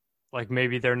 Like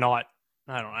maybe they're not.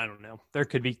 I don't know. There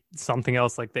could be something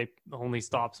else, like they only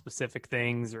stop specific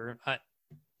things, or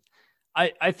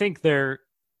I think they're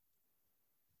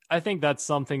I think that's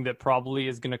something that probably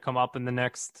is going to come up in the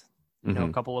next,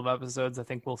 Hmm. couple of episodes. I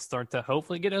think we'll start to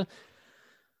hopefully get a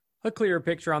clearer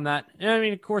picture on that. And I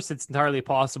mean, of course, it's entirely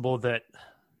possible that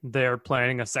they're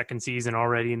planning a second season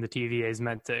already, and the TVA is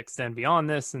meant to extend beyond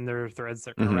this, and there are threads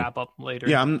that are going to Hmm. wrap up Yeah, later.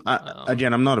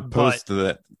 again, I'm not But opposed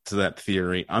to that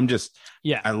theory. I'm just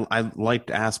yeah, I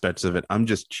liked aspects of it. I'm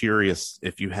just curious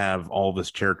if you have all this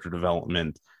character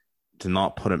development to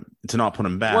not put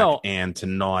him back well, and to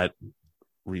not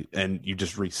and you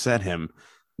just reset him,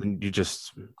 and you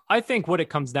just I think what it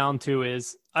comes down to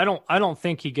is I don't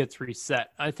think he gets reset.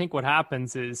 I think what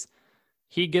happens is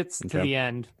he gets to okay. the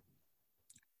end,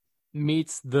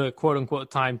 meets the quote unquote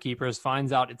timekeepers,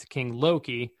 finds out it's King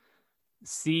Loki,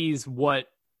 sees what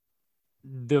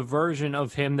the version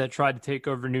of him that tried to take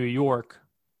over New York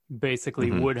basically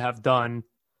Hmm. would have done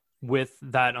with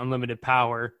that unlimited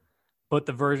power. But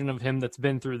the version of him that's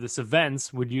been through this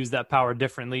events would use that power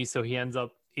differently. So he ends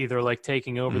up either like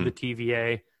taking over Hmm. the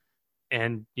TVA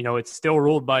and, it's still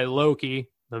ruled by Loki,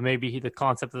 but maybe the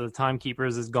concept of the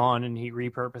timekeepers is gone and he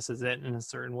repurposes it in a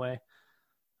certain way.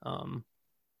 Um,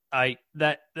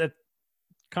 that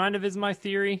kind of is my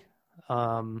theory.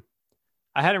 Um,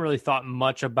 I hadn't really thought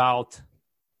much about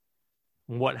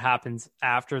what happens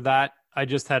after that. I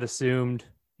just had assumed,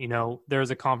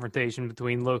 there's a confrontation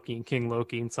between Loki and King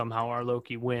Loki, and somehow our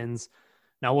Loki wins.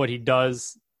 Now, what he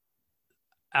does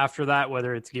after that,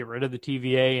 whether it's get rid of the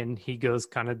TVA and he goes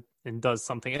kind of and does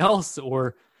something else,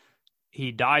 or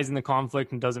he dies in the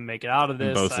conflict and doesn't make it out of And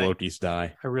this, both I Lokis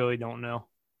die, I really don't know.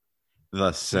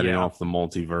 thus setting Yeah, off the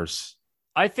multiverse.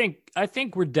 I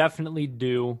think we're definitely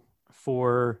due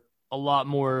for a lot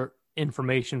more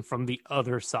information from the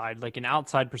other side, like an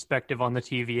outside perspective on the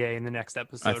TVA in the next I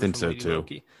episode think from so Lady too.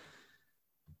 Loki.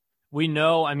 We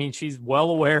know, I mean, she's well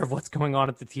aware of what's going on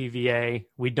at the TVA.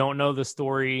 We don't know the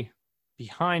story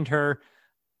behind her.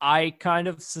 I kind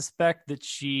of suspect that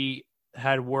she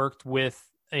had worked with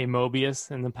a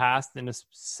Mobius in the past in a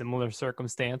similar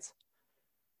circumstance.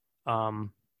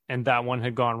 Um, and that one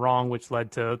had gone wrong, which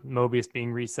led to Mobius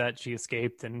being reset. She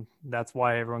escaped, and that's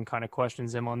why everyone kind of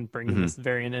questions him on bringing this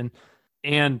variant in.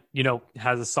 And,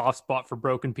 has a soft spot for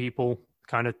broken people,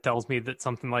 kind of tells me that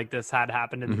something like this had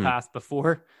happened in the past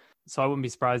before. So I wouldn't be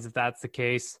surprised if that's the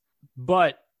case.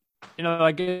 But,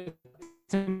 I get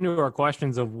into our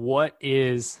questions of what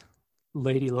is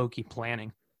Lady Loki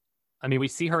planning? I mean, we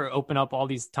see her open up all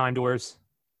these time doors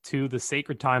to the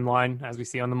sacred timeline, as we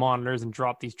see on the monitors, and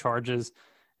drop these charges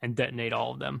and detonate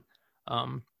all of them.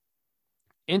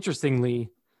 Interestingly,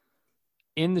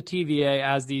 in the TVA,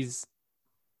 as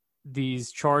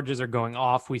these charges are going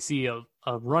off, we see a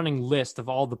running list of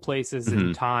all the places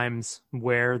and times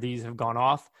where these have gone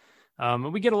off.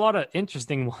 And we get a lot of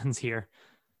interesting ones here.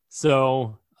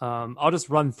 So I'll just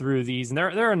run through these. And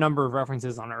there are a number of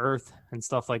references on Earth and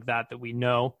stuff like that we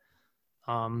know.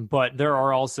 But there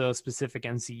are also specific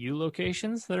MCU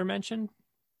locations that are mentioned.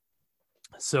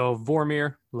 So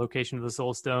Vormir, location of the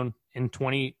Soul Stone, in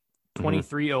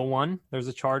 2301, there's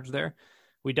a charge there.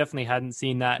 We definitely hadn't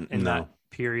seen that in that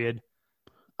period.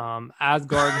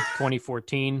 Asgard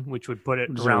 2014, which would put it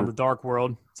around the Dark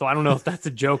World. So I don't know if that's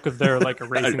a joke of they're like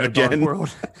erasing the Dark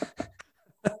World.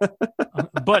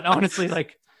 But honestly,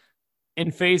 like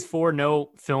in Phase 4,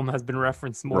 no film has been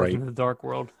referenced more than the Dark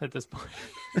World at this point.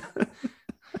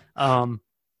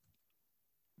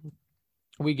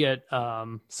 We get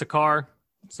Sakaar,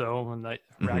 so the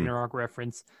Ragnarok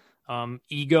reference.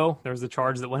 Ego, there's a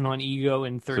charge that went on Ego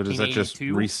in 1382. So does that just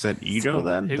reset Ego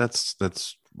then?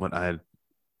 That's what I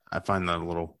find that a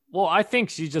little... Well, I think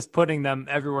she's just putting them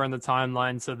everywhere in the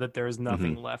timeline so that there's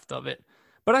nothing left of it.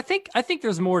 But I think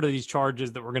there's more to these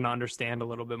charges that we're going to understand a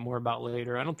little bit more about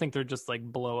later. I don't think they're just like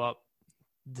blow up,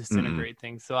 disintegrate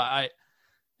things. So and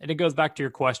it goes back to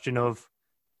your question of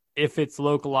if it's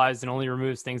localized and only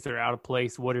removes things that are out of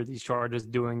place, what are these charges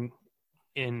doing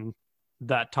in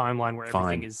that timeline where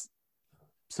everything is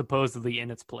supposedly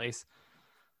in its place?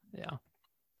 Yeah.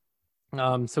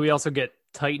 So we also get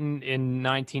Titan in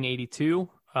 1982,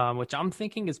 which I'm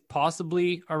thinking is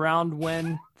possibly around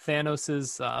when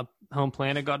Thanos's home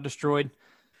planet got destroyed.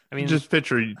 I mean,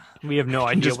 we have no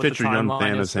idea. Just picture young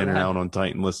Thanos hanging out on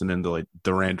Titan, listening to like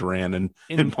Duran Duran and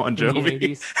Bon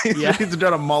Jovi. He's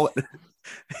got a mullet.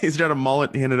 He's got a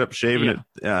mullet. He ended up shaving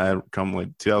it come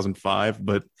like 2005,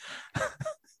 but.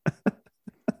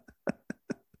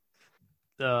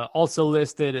 Also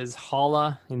listed as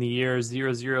Hala in the year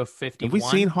 0051. Have we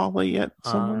seen Hala yet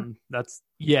somewhere? That's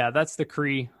the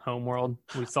Kree homeworld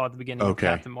we saw at the beginning of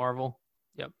Captain Marvel.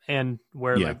 Yep. And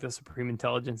where like the Supreme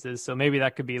Intelligence is. So maybe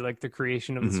that could be like the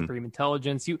creation of the Supreme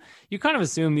Intelligence. You kind of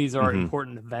assume these are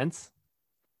important events.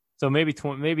 So maybe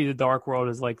the Dark World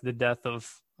is like the death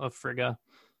of Frigga.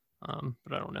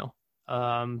 But I don't know.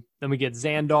 Then we get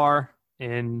Xandar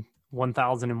in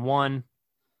 1001.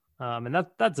 And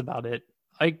that's about it.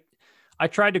 I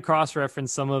tried to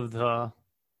cross-reference some of the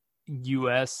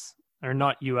U.S. or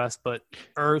not U.S. but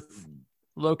Earth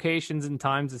locations and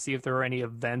times to see if there were any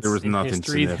events in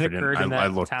history that occurred in that I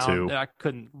looked town. too. I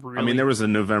couldn't really. I mean, there was a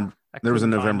November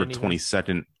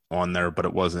 22nd on there, but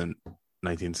it wasn't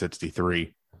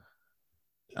 1963.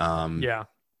 Yeah,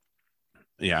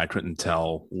 I couldn't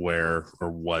tell where or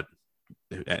what,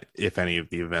 if any of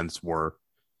the events were.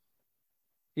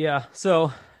 Yeah,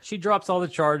 so she drops all the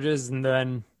charges, and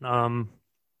then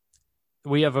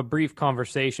we have a brief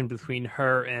conversation between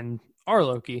her and our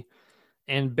Loki.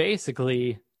 And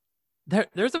basically,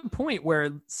 there's a point where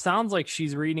it sounds like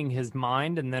she's reading his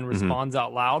mind and then responds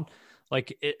out loud.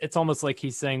 Like it's almost like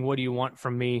he's saying, "What do you want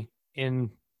from me?" in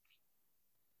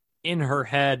her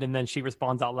head, and then she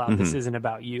responds out loud, "This isn't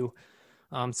about you."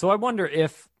 So I wonder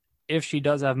if she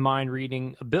does have mind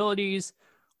reading abilities,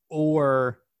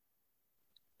 or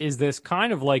is this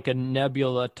kind of like a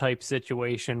Nebula type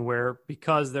situation where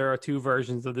because there are two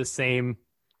versions of the same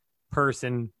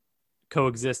person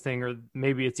coexisting, or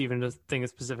maybe it's even a thing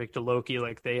that's specific to Loki,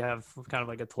 like they have kind of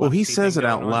like a well, he says it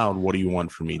out loud. What do you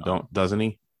want from me? Doesn't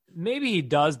he? Maybe he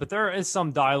does, but there is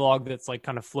some dialogue that's like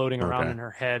kind of floating around in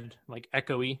her head, like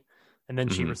echoey, and then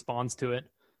she responds to it.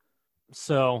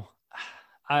 So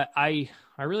I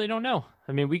really don't know.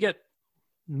 I mean, we get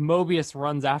Mobius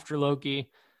runs after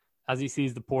Loki as he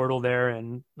sees the portal there,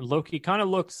 and Loki kind of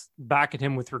looks back at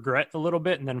him with regret a little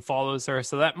bit and then follows her.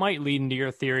 So that might lead into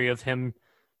your theory of him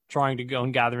trying to go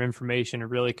and gather information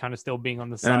and really kind of still being on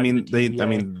the side. I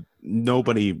mean,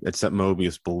 nobody except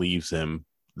Mobius believes him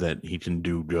that he can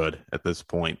do good at this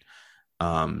point.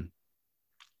 And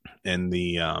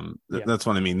that's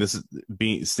what I mean. This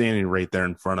is standing right there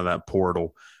in front of that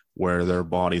portal where their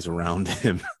bodies around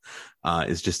him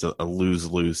is just a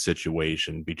lose-lose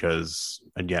situation, because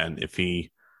again, if he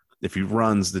if he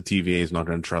runs, the TVA is not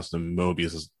going to trust him.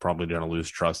 Mobius is probably going to lose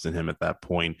trust in him at that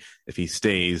point. If he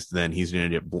stays, then he's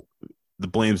going to get the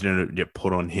blame's going to get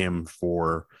put on him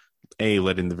for A,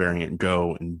 letting the variant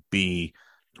go, and B,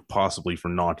 possibly for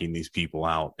knocking these people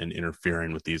out and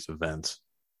interfering with these events.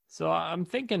 So I'm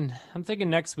thinking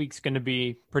next week's going to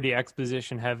be pretty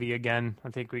exposition heavy again. I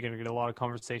think we're going to get a lot of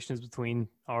conversations between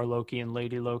our Loki and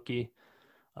Lady Loki.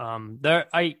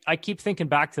 I keep thinking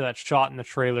back to that shot in the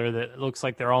trailer that looks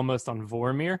like they're almost on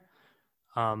Vormir.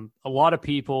 A lot of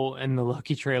people in the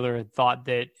Loki trailer had thought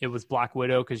that it was Black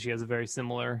Widow because she has a very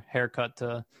similar haircut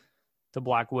to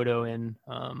Black Widow in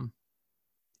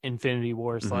Infinity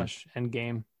War /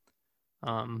 Endgame.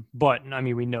 But I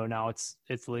mean, we know now it's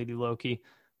Lady Loki.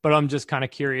 But I'm just kind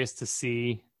of curious to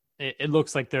see. It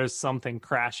looks like there's something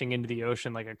crashing into the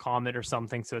ocean, like a comet or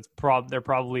something. So it's they're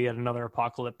probably at another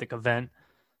apocalyptic event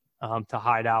to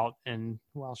hide out, and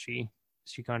while she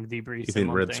kind of debriefs. You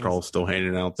think Red Skull's still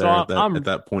hanging out there at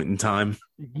that point in time?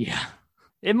 Yeah,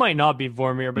 it might not be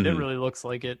Vormir, but it really looks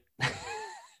like it.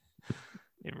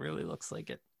 It really looks like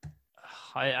it.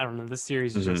 I don't know. This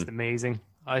series is just amazing.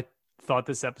 I thought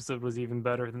this episode was even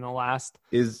better than the last.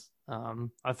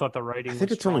 I thought the writing. I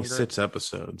think it's stronger. only 6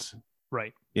 episodes.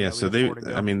 Right. Yeah. So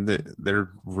they're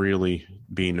really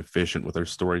being efficient with their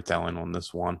storytelling on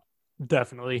this one.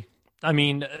 Definitely. I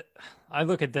mean, I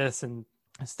look at this and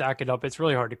stack it up. It's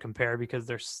really hard to compare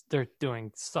because they're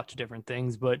doing such different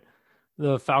things. But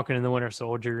the Falcon and the Winter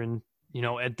Soldier, and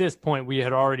at this point, we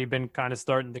had already been kind of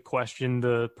starting to question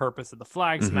the purpose of the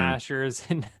Flag Smashers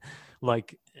and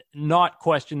like not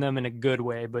question them in a good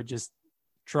way, but just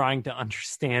trying to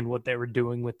understand what they were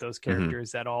doing with those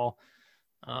characters at all,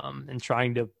 and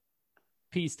trying to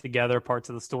piece together parts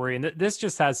of the story. And this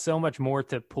just has so much more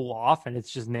to pull off, and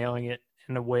it's just nailing it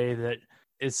in a way that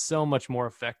is so much more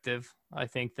effective, I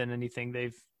think, than anything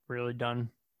they've really done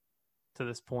to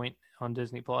this point on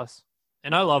Disney Plus.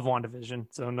 And I love WandaVision,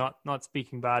 so not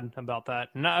speaking bad about that.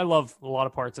 And I love a lot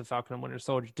of parts of Falcon and Winter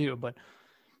Soldier too, but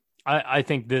I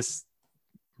think this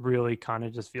really kind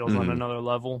of just feels on another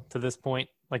level to this point.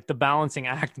 Like the balancing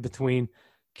act between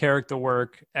character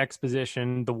work,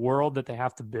 exposition, the world that they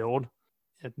have to build,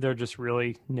 they're just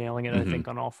really nailing it, I think,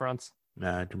 on all fronts.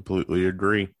 I completely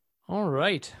agree. All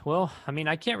right. Well, I mean,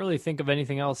 I can't really think of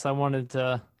anything else I wanted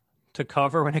to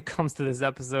cover when it comes to this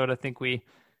episode. I think we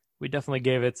definitely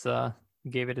gave it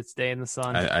its day in the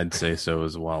sun. I'd say so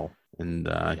as well. And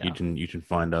you can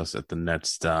find us at the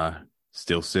next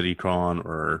Steel City Con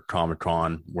or Comic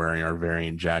Con wearing our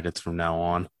variant jackets from now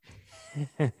on.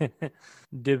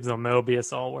 Dibs on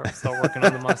Mobius. I'll start working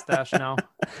on the mustache now.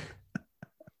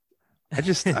 I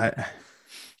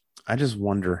just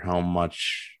wonder how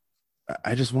much.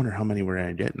 I just wonder how many we're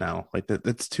gonna get now. Like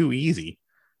that's too easy.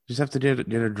 Just have to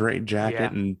get a great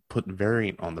jacket and put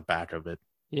variant on the back of it.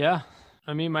 Yeah,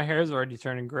 I mean my hair's already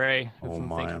turning gray.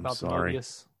 I'm sorry.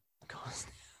 Mobius.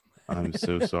 I'm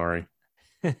so sorry.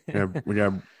 We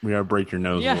gotta break your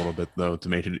nose a little bit though to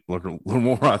make it look a little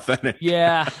more authentic.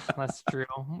 Yeah, that's true.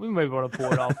 We may be able to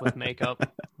pull it off with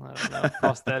makeup. I don't know,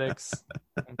 prosthetics.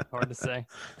 It's hard to say.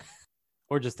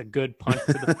 Or just a good punch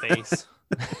to the face.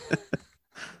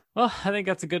 Well, I think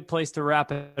that's a good place to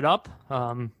wrap it up.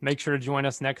 Make sure to join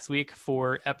us next week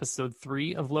for episode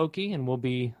 3 of Loki, and we'll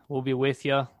be with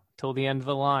you till the end of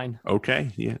the line. Okay,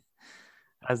 yeah,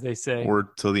 as they say, or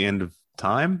till the end of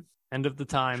time. End of the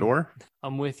time. Sure,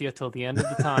 I'm with you till the end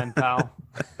of the time, pal.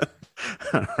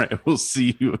 All right, we'll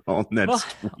see you all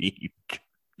next week.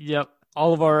 Yep,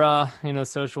 all of our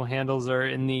social handles are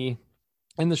in the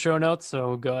show notes,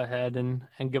 so go ahead and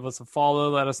give us a follow.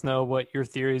 Let us know what your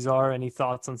theories are, any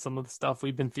thoughts on some of the stuff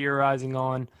we've been theorizing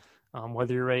on,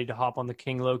 whether you're ready to hop on the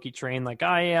King Loki train like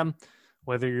I am,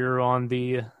 whether you're on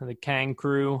the Kang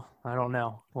crew. I don't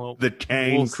know. Well, the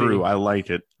Kang crew, see. I like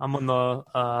it. I'm on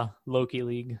the Loki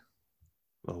League.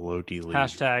 The Loki League.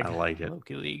 Hashtag I like it.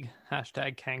 Loki League.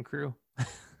 Hashtag Kang crew.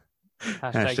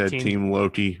 Hashtag team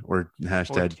Loki or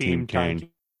hashtag team Kang.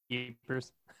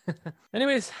 Keepers.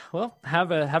 Anyways, well, have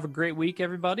a great week,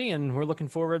 everybody, and we're looking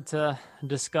forward to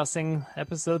discussing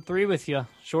episode 3 with you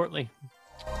shortly.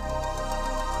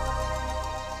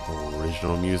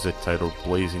 Original music titled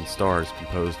Blazing Stars,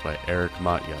 composed by Eric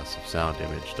Matyas of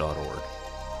soundimage.org.